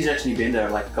on because he's actually been there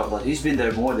like a couple of. He's been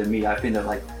there more than me. I've been there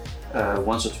like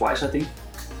once or twice, I think,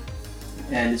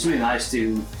 and it's really nice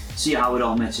to see how it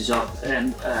all matches up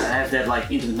and have that like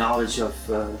intimate knowledge of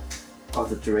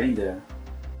the terrain there.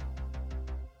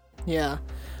 Yeah.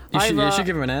 You should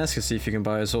give him an ask to see if you can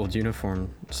buy his old uniform.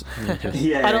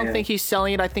 I don't think he's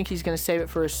selling it. I think he's going to save it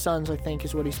for his sons, I think,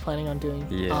 is what he's planning on doing.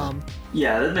 Yeah.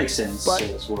 Yeah, that makes sense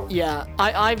as well. Yeah,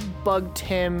 I've bugged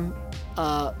him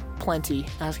plenty,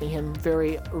 asking him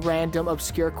very random,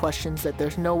 obscure questions that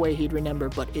there's no way he'd remember,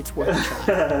 but it's worth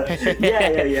a try.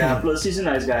 yeah. Plus, he's a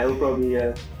nice guy. He'll probably...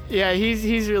 Yeah,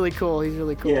 he's really cool. He's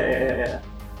really cool. Yeah,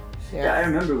 I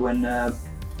remember when...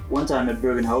 one time at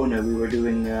Bergen-Hone, we were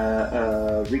doing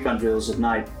recon drills at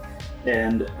night,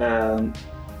 and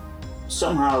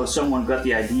somehow someone got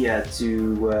the idea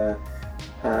to,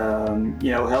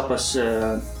 help us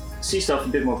see stuff a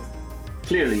bit more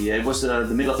clearly. It was the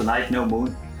middle of the night, no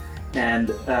moon, and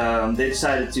they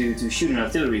decided to shoot an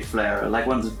artillery flare, like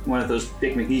one of those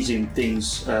big magnesium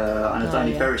things on a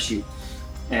tiny parachute.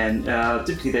 And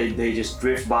typically they just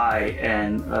drift by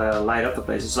and light up the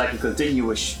place. It's like a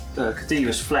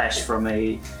continuous flash from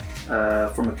a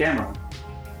camera,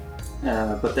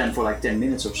 but then for like 10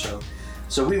 minutes or so.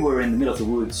 So we were in the middle of the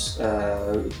woods,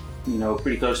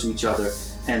 pretty close to each other,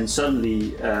 and suddenly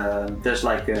there's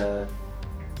like a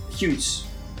huge.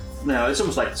 No, it's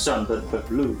almost like the sun, but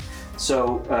blue.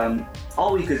 So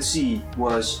all we could see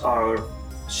was our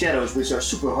shadows, which are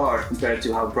super hard compared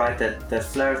to how bright that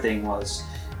flare thing was.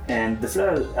 And the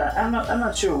flare, I'm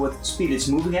not sure what speed it's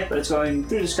moving at, but it's going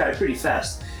through the sky pretty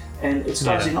fast. And it's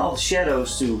causing all the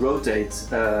shadows to rotate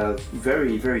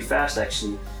very, very fast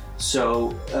actually.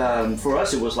 So for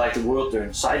us it was like the world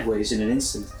turned sideways in an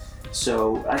instant.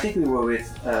 So I think we were with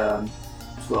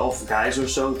 12 guys or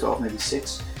so, 12, maybe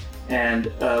 6.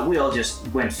 And we all just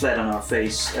went flat on our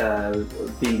face,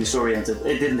 being disoriented.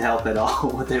 It didn't help at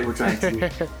all what they were trying to do.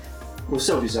 It was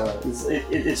so bizarre. It's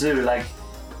literally like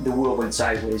the world went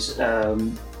sideways.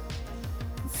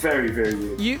 very, very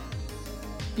weird.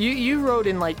 You rode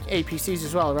in like APCs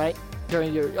as well, right?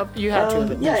 During your you had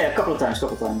to. Yeah, a couple of times.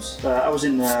 I was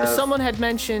in. Someone had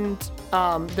mentioned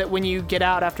that when you get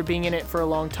out after being in it for a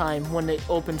long time, when it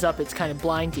opens up, it's kind of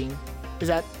blinding. Is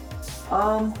that?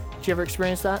 Did you ever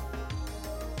experience that?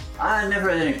 I never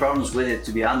had any problems with it,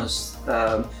 to be honest.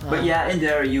 But yeah, in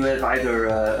there you have either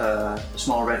a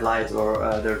small red light or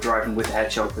they're driving with the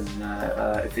hatch open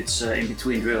if it's in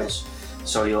between drills.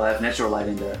 So you'll have natural light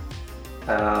in there.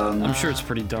 I'm sure it's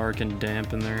pretty dark and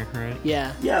damp in there, right?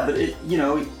 Yeah. Yeah, but it,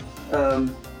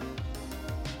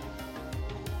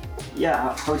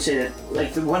 yeah, how would you say that?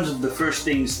 Like one of the first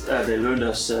things they learned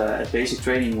us at basic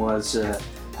training was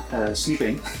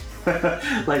sleeping.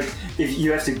 Like if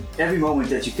you have to, every moment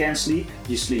that you can sleep,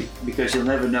 you sleep because you'll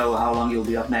never know how long you'll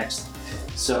be up next.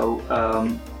 So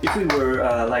if we were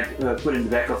put in the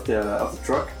back of the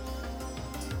truck,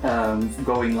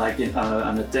 going like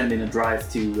on a 10-minute drive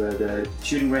to the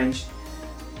shooting range,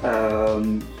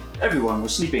 everyone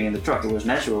was sleeping in the truck. It was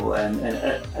natural, and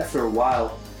after a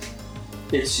while,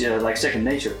 it's like second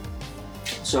nature.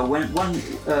 So when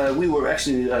we were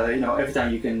actually, every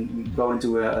time you can go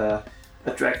into a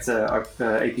tracked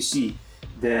APC,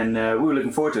 then we were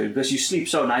looking forward to it because you sleep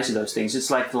so nice in those things.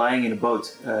 It's like lying in a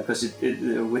boat because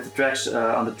with the tracks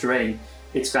on the terrain,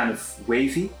 it's kind of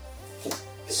wavy.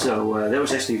 So that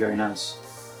was actually very nice.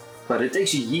 But it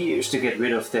takes you years to get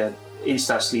rid of that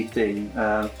insta sleep thing.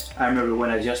 I remember when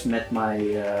I just met my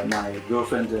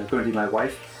girlfriend, currently my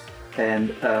wife,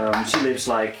 and she lives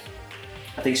like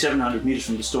I think 700 meters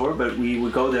from the store, but we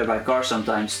would go there by car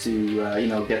sometimes to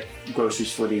get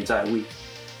groceries for the entire week.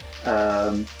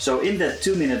 So in that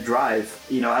 2-minute drive,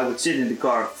 I would sit in the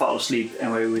car, fall asleep,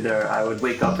 and when we were there, I would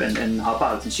wake up and hop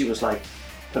out, and she was like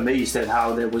amazed at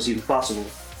how that was even possible.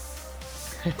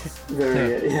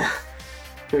 Very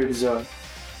bizarre.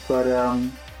 But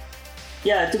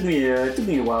it took me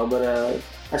a while, but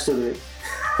I still did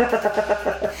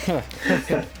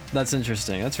it. That's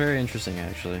interesting. That's very interesting,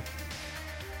 actually.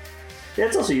 Yeah,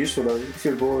 it's also useful though. If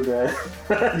you're bored,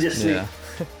 just sleep. Yeah.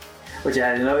 But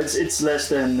yeah, it's less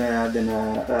than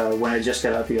when I just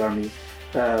got out of the army.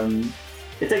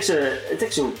 It takes a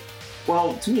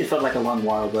well, to me it felt like a long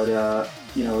while, but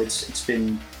it's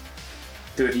been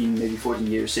 13, maybe 14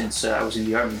 years since I was in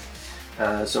the army.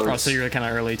 So you're kind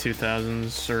of early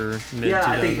 2000s or mid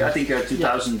 2000s? Yeah, I think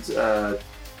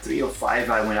 2003 or 5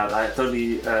 I went out.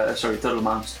 Total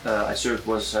amount I served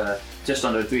was just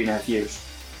under 3.5 years.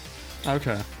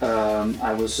 Okay.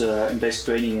 I was in basic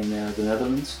training in the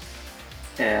Netherlands,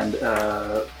 and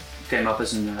came up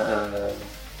as an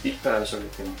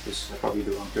this is probably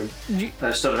the wrong term.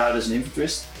 Started out as an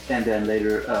infantryist, and then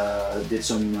later did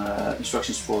some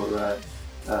instructions for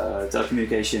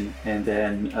telecommunication, and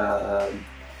then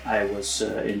I was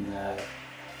in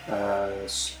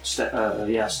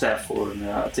staff for an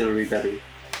artillery battery.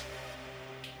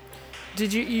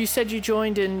 You said you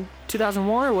joined in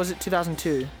 2001 or was it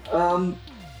 2002?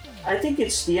 I think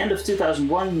it's the end of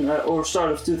 2001 or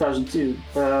start of 2002.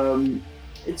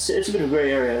 It's a bit of a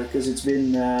gray area because it's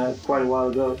been quite a while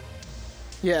ago.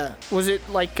 Yeah. Was it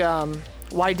like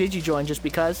why did you join? Just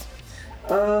because?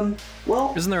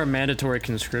 Well, isn't there a mandatory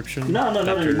conscription? No, not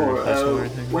anymore.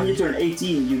 When you turn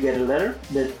 18, you get a letter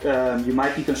that you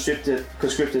might be conscripted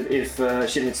if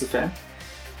shit hits the fan.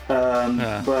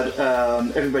 But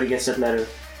everybody gets that letter.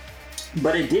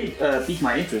 But it did pique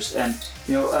my interest, and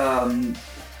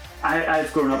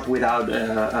I've grown up without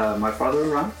my father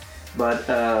around, but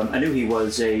I knew he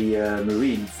was a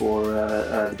Marine for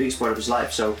the biggest part of his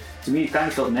life. So to me, it kind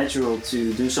of felt natural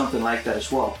to do something like that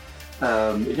as well.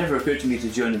 It never occurred to me to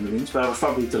join the Marines, but I was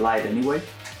probably delighted anyway.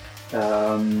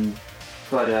 Even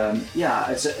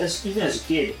as a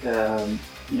kid,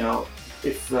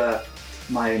 if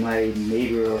my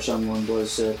neighbor or someone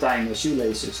was tying my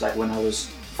shoelaces, like when I was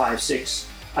 5, 6,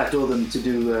 I told them to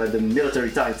do the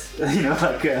military tight,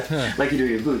 like you do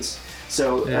your boots.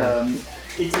 So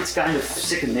it's kind of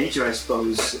second nature, I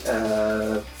suppose,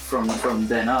 from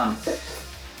then on.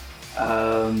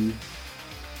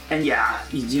 And yeah,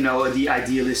 the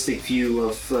idealistic view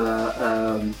of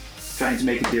trying to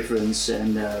make a difference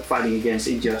and fighting against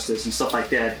injustice and stuff like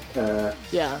that.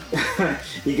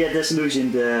 You get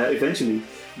disillusioned eventually.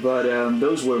 But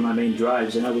those were my main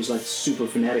drives, and I was like super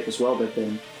fanatic as well back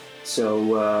then.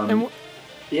 So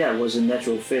it was a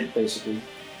natural fit basically.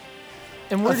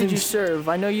 And where did you serve?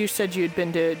 I know you said you had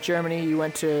been to Germany. You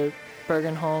went to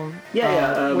Bergenholm.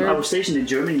 I was stationed in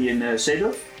Germany in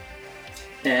Seedorf,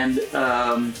 and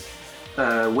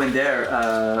when there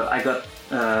I got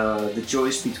the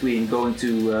choice between going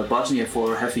to Bosnia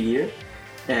for half a year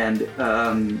and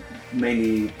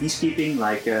mainly peacekeeping,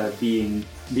 like being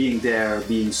there,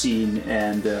 being seen,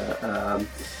 and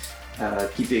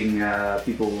keeping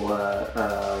people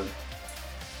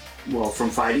from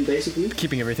fighting, basically.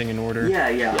 Keeping everything in order.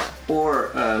 Yeah.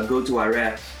 Or go to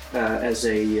Iraq as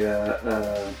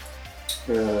a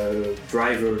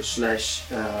driver slash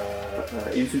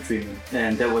infantryman,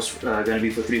 and that was going to be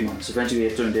for 3 months. Eventually,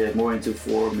 it turned it more into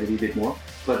 4, maybe a bit more.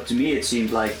 But to me, it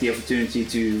seemed like the opportunity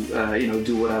to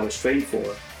do what I was trained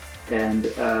for, and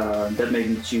that made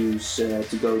me choose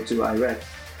to go to Iraq.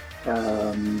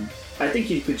 I think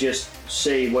you could just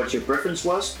say what your preference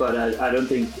was, but I don't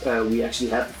think we actually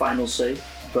had the final say.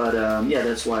 But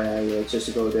that's why I chose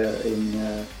to go there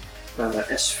in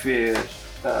S-Sphere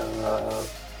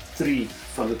 3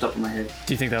 from the top of my head.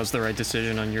 Do you think that was the right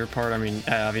decision on your part? I mean,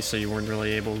 obviously you weren't sure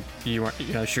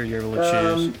you were able to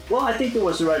choose. Well, I think it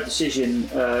was the right decision.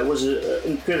 It was an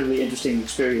incredibly interesting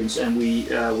experience, and we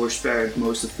were spared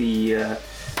most of the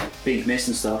pink mist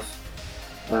and stuff.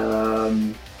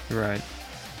 Right.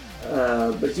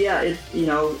 But yeah,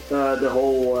 the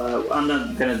whole. I'm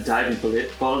not gonna dive in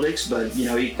politics, but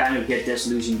you kind of get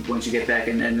disillusioned once you get back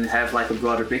and have like a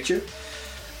broader picture.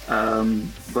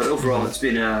 But overall, it's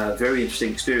been a very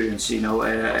interesting experience.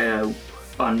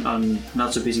 On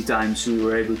not so busy times, we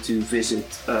were able to visit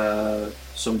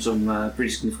some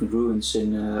pretty significant ruins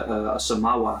in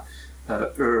Samawa,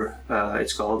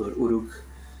 it's called, or Uruk,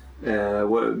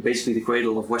 basically the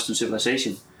cradle of Western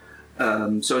civilization.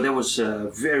 So that was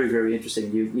very, very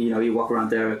interesting. You walk around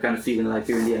there kind of feeling like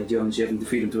you're Indiana Jones. You have the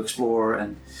freedom to explore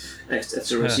and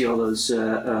see all those.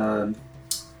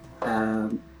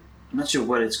 I'm not sure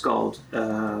what it's called.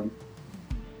 A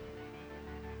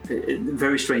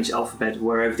very strange alphabet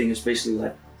where everything is basically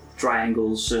like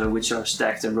triangles which are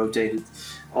stacked and rotated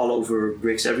all over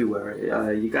bricks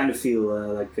everywhere. You kind of feel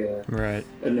like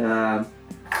an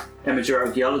amateur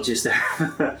archaeologist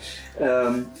there.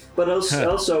 But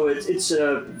also it's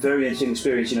a very interesting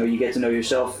experience. You get to know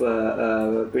yourself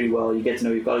pretty well. You get to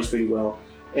know your colleagues pretty well,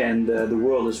 and the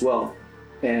world as well.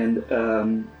 And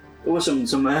there was some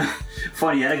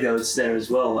funny anecdotes there as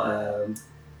well.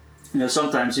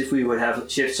 Sometimes if we would have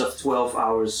shifts of 12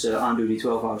 hours on duty,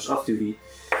 12 hours off duty,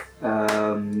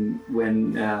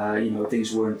 when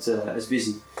things weren't as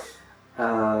busy,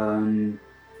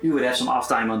 we would have some off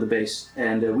time on the base,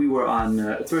 and we were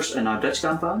on first on our Dutch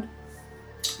compound,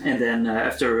 and then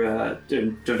after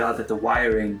it turned out that the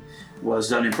wiring was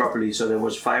done improperly, so there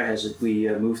was a fire hazard. We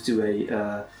moved to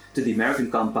the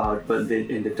American compound, but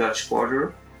in the Dutch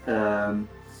quarter.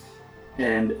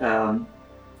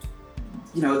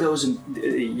 Those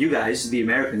you guys, the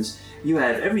Americans, you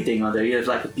have everything on there. You have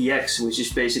like a PX, which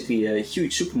is basically a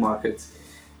huge supermarket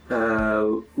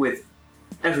with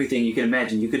everything you can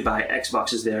imagine. You could buy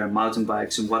Xboxes there, mountain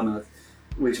bikes and whatnot,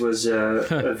 which was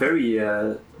a very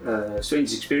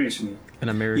strange experience for me. An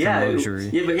American luxury.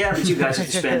 But you guys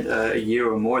have to spend a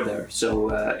year or more there,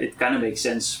 so it kind of makes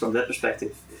sense from that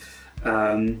perspective.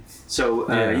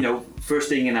 First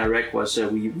thing in Iraq was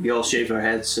we all shaved our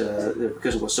heads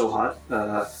because it was so hot.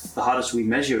 The hottest we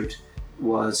measured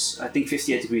was, I think,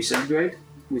 58 degrees centigrade,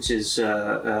 which is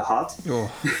hot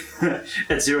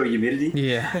at zero humidity.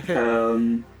 Yeah.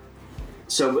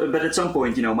 But at some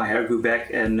point, my hair grew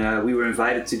back, and we were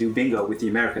invited to do bingo with the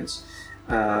Americans.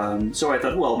 So I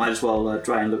thought, well, might as well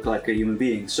try and look like a human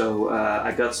being. So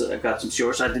I got some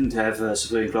shorts. I didn't have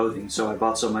civilian clothing, so I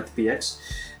bought some at the PX.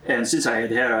 And since I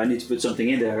had hair, I need to put something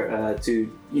in there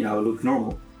to look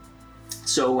normal.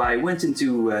 So I went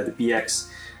into the PX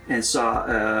and saw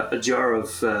a jar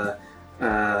of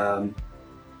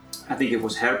I think it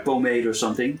was hair pomade or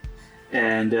something,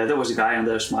 and there was a guy on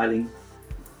there smiling,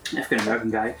 African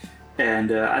American guy,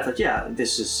 and I thought, yeah,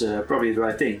 this is probably the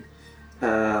right thing.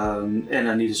 And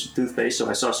I needed some toothpaste, so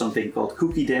I saw something called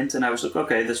Cookie Dent, and I was like,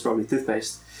 okay, that's probably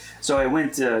toothpaste. So I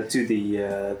went to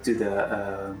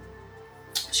the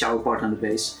shower part on the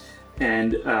base,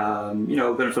 and got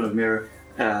in front of the mirror,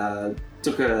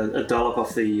 took a dollop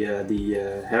of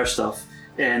the hair stuff,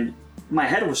 and my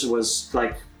head was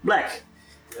like black.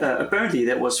 Apparently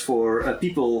that was for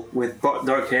people with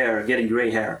dark hair getting gray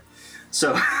hair.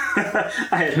 So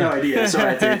I had no idea, so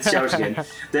I had to hit the showers again.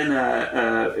 Then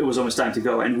it was almost time to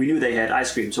go, and we knew they had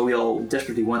ice cream, so we all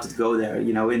desperately wanted to go there.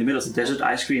 In the middle of the desert,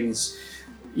 ice cream is,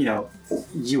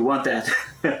 you want that.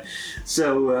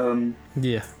 So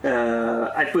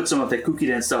I put some of that Cookie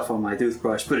Dent stuff on my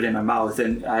toothbrush, put it in my mouth,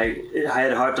 and I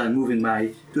had a hard time moving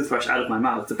my toothbrush out of my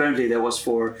mouth. Apparently that was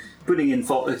for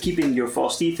keeping your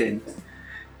false teeth in.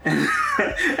 and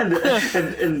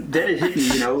then it hit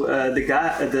me,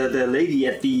 the lady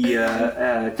at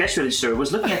the cash register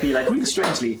was looking at me like really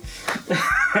strangely.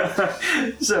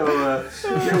 So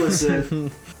it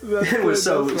was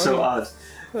so odd.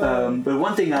 But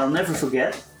one thing I'll never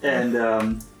forget, and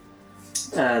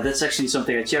that's actually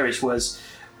something I cherish, was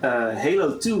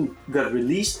Halo 2 got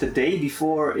released the day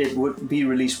before it would be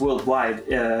released worldwide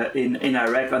in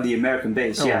Iraq on the American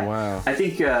base. Oh, wow. I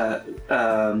think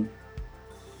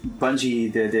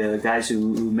Bungie, the guys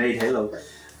who made Halo,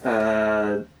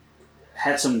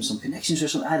 had some connections or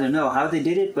something. I don't know how they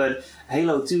did it, but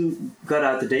Halo 2 got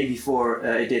out the day before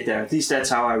it did there. At least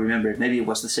that's how I remember it. Maybe it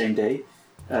was the same day.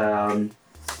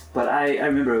 But I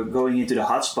remember going into the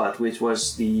hotspot, which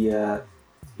was the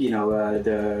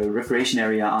recreation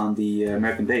area on the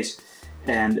American base,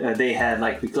 and they had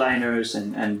like recliners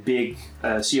and big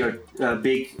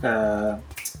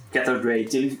cathode ray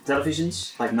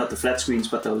televisions, like not the flat screens,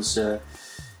 but those the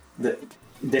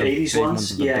 80s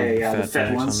ones, the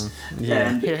fat ones.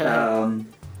 And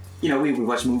we would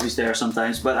watch movies there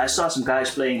sometimes. But I saw some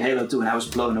guys playing Halo 2, and I was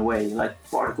blown away, like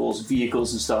particles,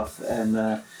 vehicles, and stuff.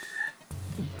 And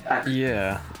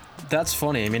that's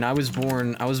funny. I mean, I was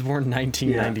born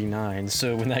 1999,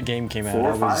 so when that game came out,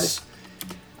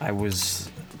 I was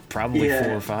probably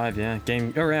 4 or 5. Yeah,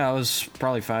 I was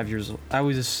probably 5 years old. I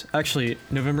was actually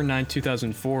November 9,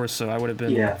 2004, so I would have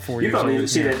been 4 years old. You probably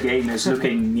see that game as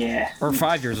looking or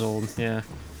 5 years old. Yeah.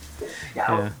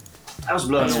 I was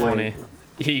blown away. Funny.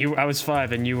 I was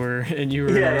 5 and you were.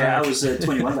 I was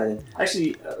 21 by then.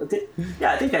 Actually,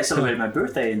 I think I celebrated my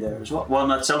birthday in there as well. Well,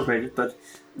 not celebrated, but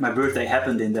my birthday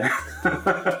happened in there.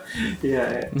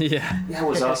 It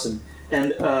was awesome.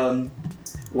 And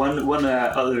one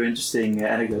other interesting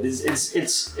anecdote is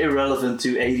it's irrelevant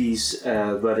to 80s,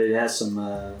 but it has some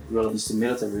relevance to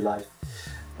military life.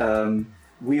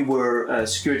 We were a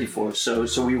security force,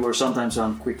 so we were sometimes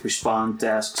on quick response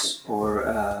tasks or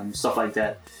stuff like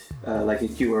that, like a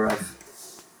QRF.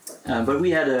 But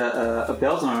we had a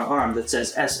belt on our arm that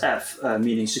says SF,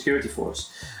 meaning security force.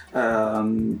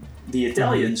 The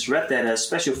Italians read that as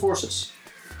special forces.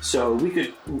 So we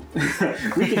could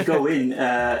go in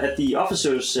at the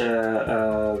officers'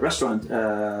 restaurant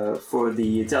for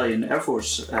the Italian Air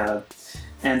Force,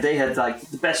 and they had like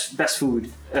the best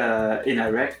food in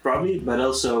Iraq probably, but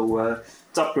also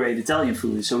top grade Italian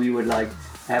food. So we would like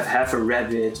have half a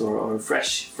rabbit or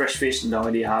fresh fish. No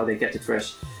idea how they kept it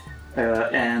fresh,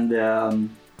 and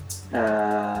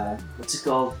what's it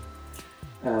called?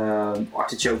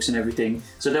 Artichokes and everything.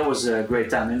 So that was a great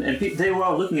time, and they were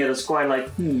all looking at us quite like,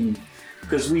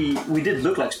 because we did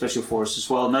look like special forces.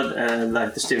 Well, not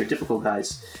like the stereotypical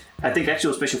guys. I think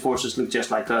actual special forces look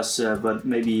just like us, but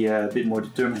maybe a bit more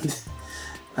determined.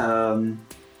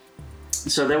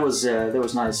 So that was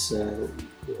nice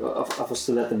of us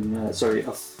to let them.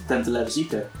 Of them to let us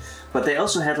eat there. But they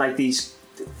also had like these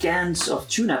cans of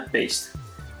tuna paste,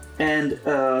 and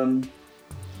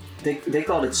they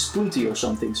called it spoonty or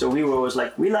something. So we were always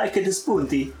like, we like it a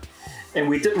spoonty, and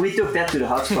we took that to the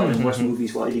hotspot and watched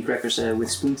movies while eating crackers with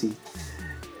spoonty.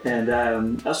 And I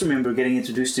also remember getting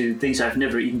introduced to things I've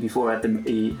never eaten before at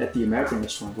the American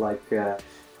restaurant, like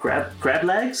crab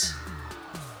legs.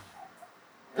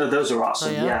 Oh, those are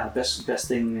awesome. Oh, yeah, best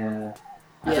thing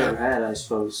I've ever had, I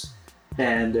suppose.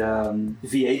 And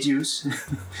V8 juice.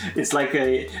 it's like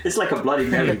a Bloody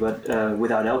Mary, but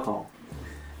without alcohol.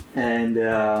 And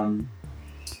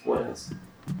what else?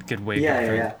 Good way.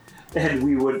 Yeah. And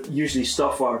we would usually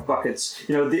stuff our pockets.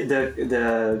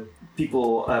 The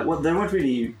people. There weren't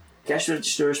really cash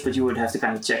registers, but you would have to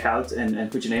kind of check out and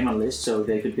put your name on a list so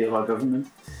they could bill our government.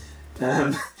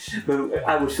 But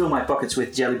I would fill my pockets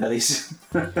with Jelly Bellies.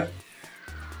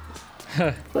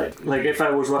 like if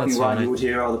I was walking around, you would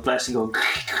hear all the plastic go.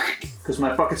 Because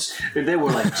my pockets, they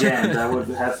were like jammed. I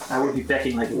would be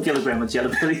packing like a kilogram of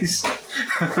Jelly Bellies.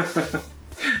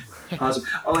 Awesome.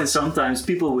 Oh, and sometimes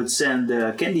people would send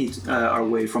candy our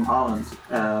way from Holland.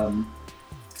 And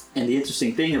the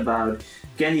interesting thing about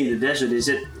candy in the desert is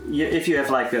that if you have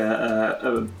like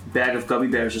a bag of gummy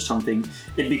bears or something,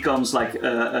 it becomes like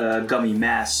a gummy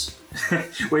mass.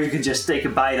 Where you can just take a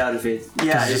bite out of it.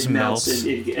 Yeah, it melts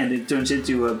and it turns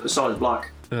into a solid block.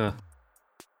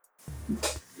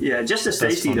 Yeah, just as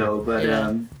tasty though, but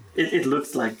it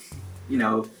looked like,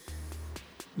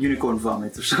 unicorn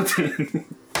vomit or something.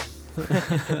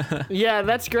 Yeah,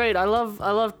 that's great. I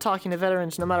love talking to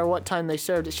veterans no matter what time they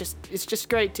served. It's just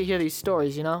great to hear these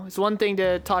stories, It's one thing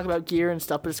to talk about gear and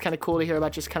stuff, but it's kind of cool to hear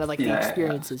about just kind of like the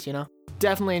experiences,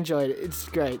 Definitely enjoyed it. It's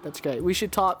great. That's great. We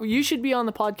should talk. You should be on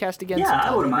the podcast again sometime.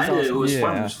 I wouldn't mind it. It was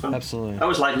fun. Absolutely. I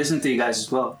was like listening to you guys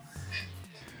as well.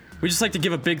 We'd just like to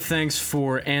give a big thanks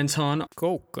for Anton,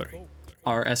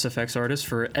 our SFX artist,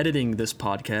 for editing this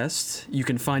podcast. You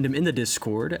can find him in the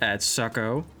Discord at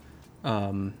Sako.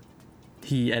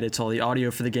 He edits all the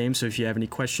audio for the game, so if you have any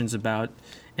questions about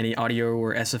any audio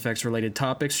or SFX related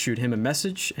topics, shoot him a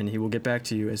message and he will get back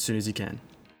to you as soon as he can.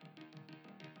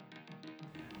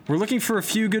 We're looking for a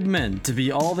few good men to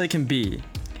be all they can be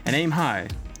and aim high,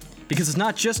 because it's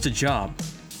not just a job,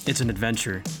 it's an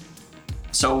adventure.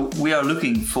 So we are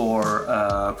looking for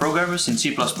programmers in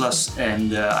C++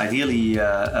 and ideally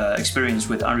experience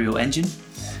with Unreal Engine.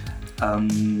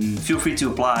 Feel free to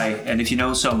apply, and if you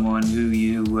know someone who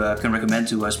you can recommend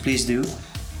to us, please do.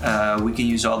 We can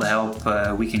use all the help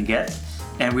we can get.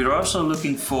 And we're also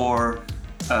looking for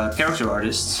character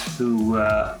artists who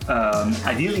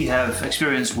ideally have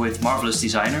experience with Marvelous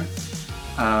Designer,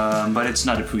 but it's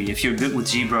not a pre. If you're good with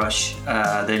ZBrush,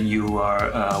 then you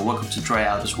are welcome to try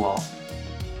out as well.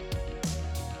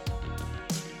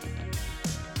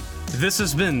 This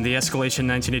has been the Escalation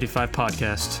 1985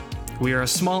 podcast. We are a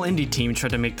small indie team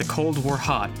trying to make the Cold War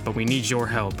hot, but we need your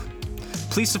help.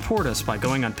 Please support us by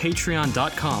going on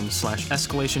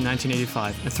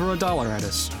patreon.com/escalation1985 and throw $1 at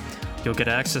us. You'll get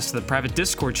access to the private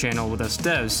Discord channel with us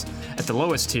devs at the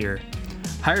lowest tier.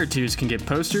 Higher tiers can get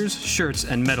posters, shirts,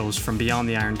 and medals from Beyond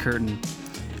the Iron Curtain,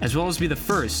 as well as be the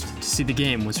first to see the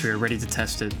game once we are ready to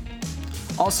test it.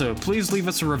 Also, please leave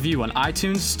us a review on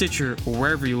iTunes, Stitcher, or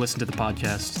wherever you listen to the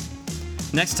podcast.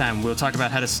 Next time, we'll talk about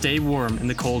how to stay warm in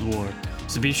the Cold War,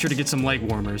 so be sure to get some leg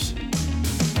warmers.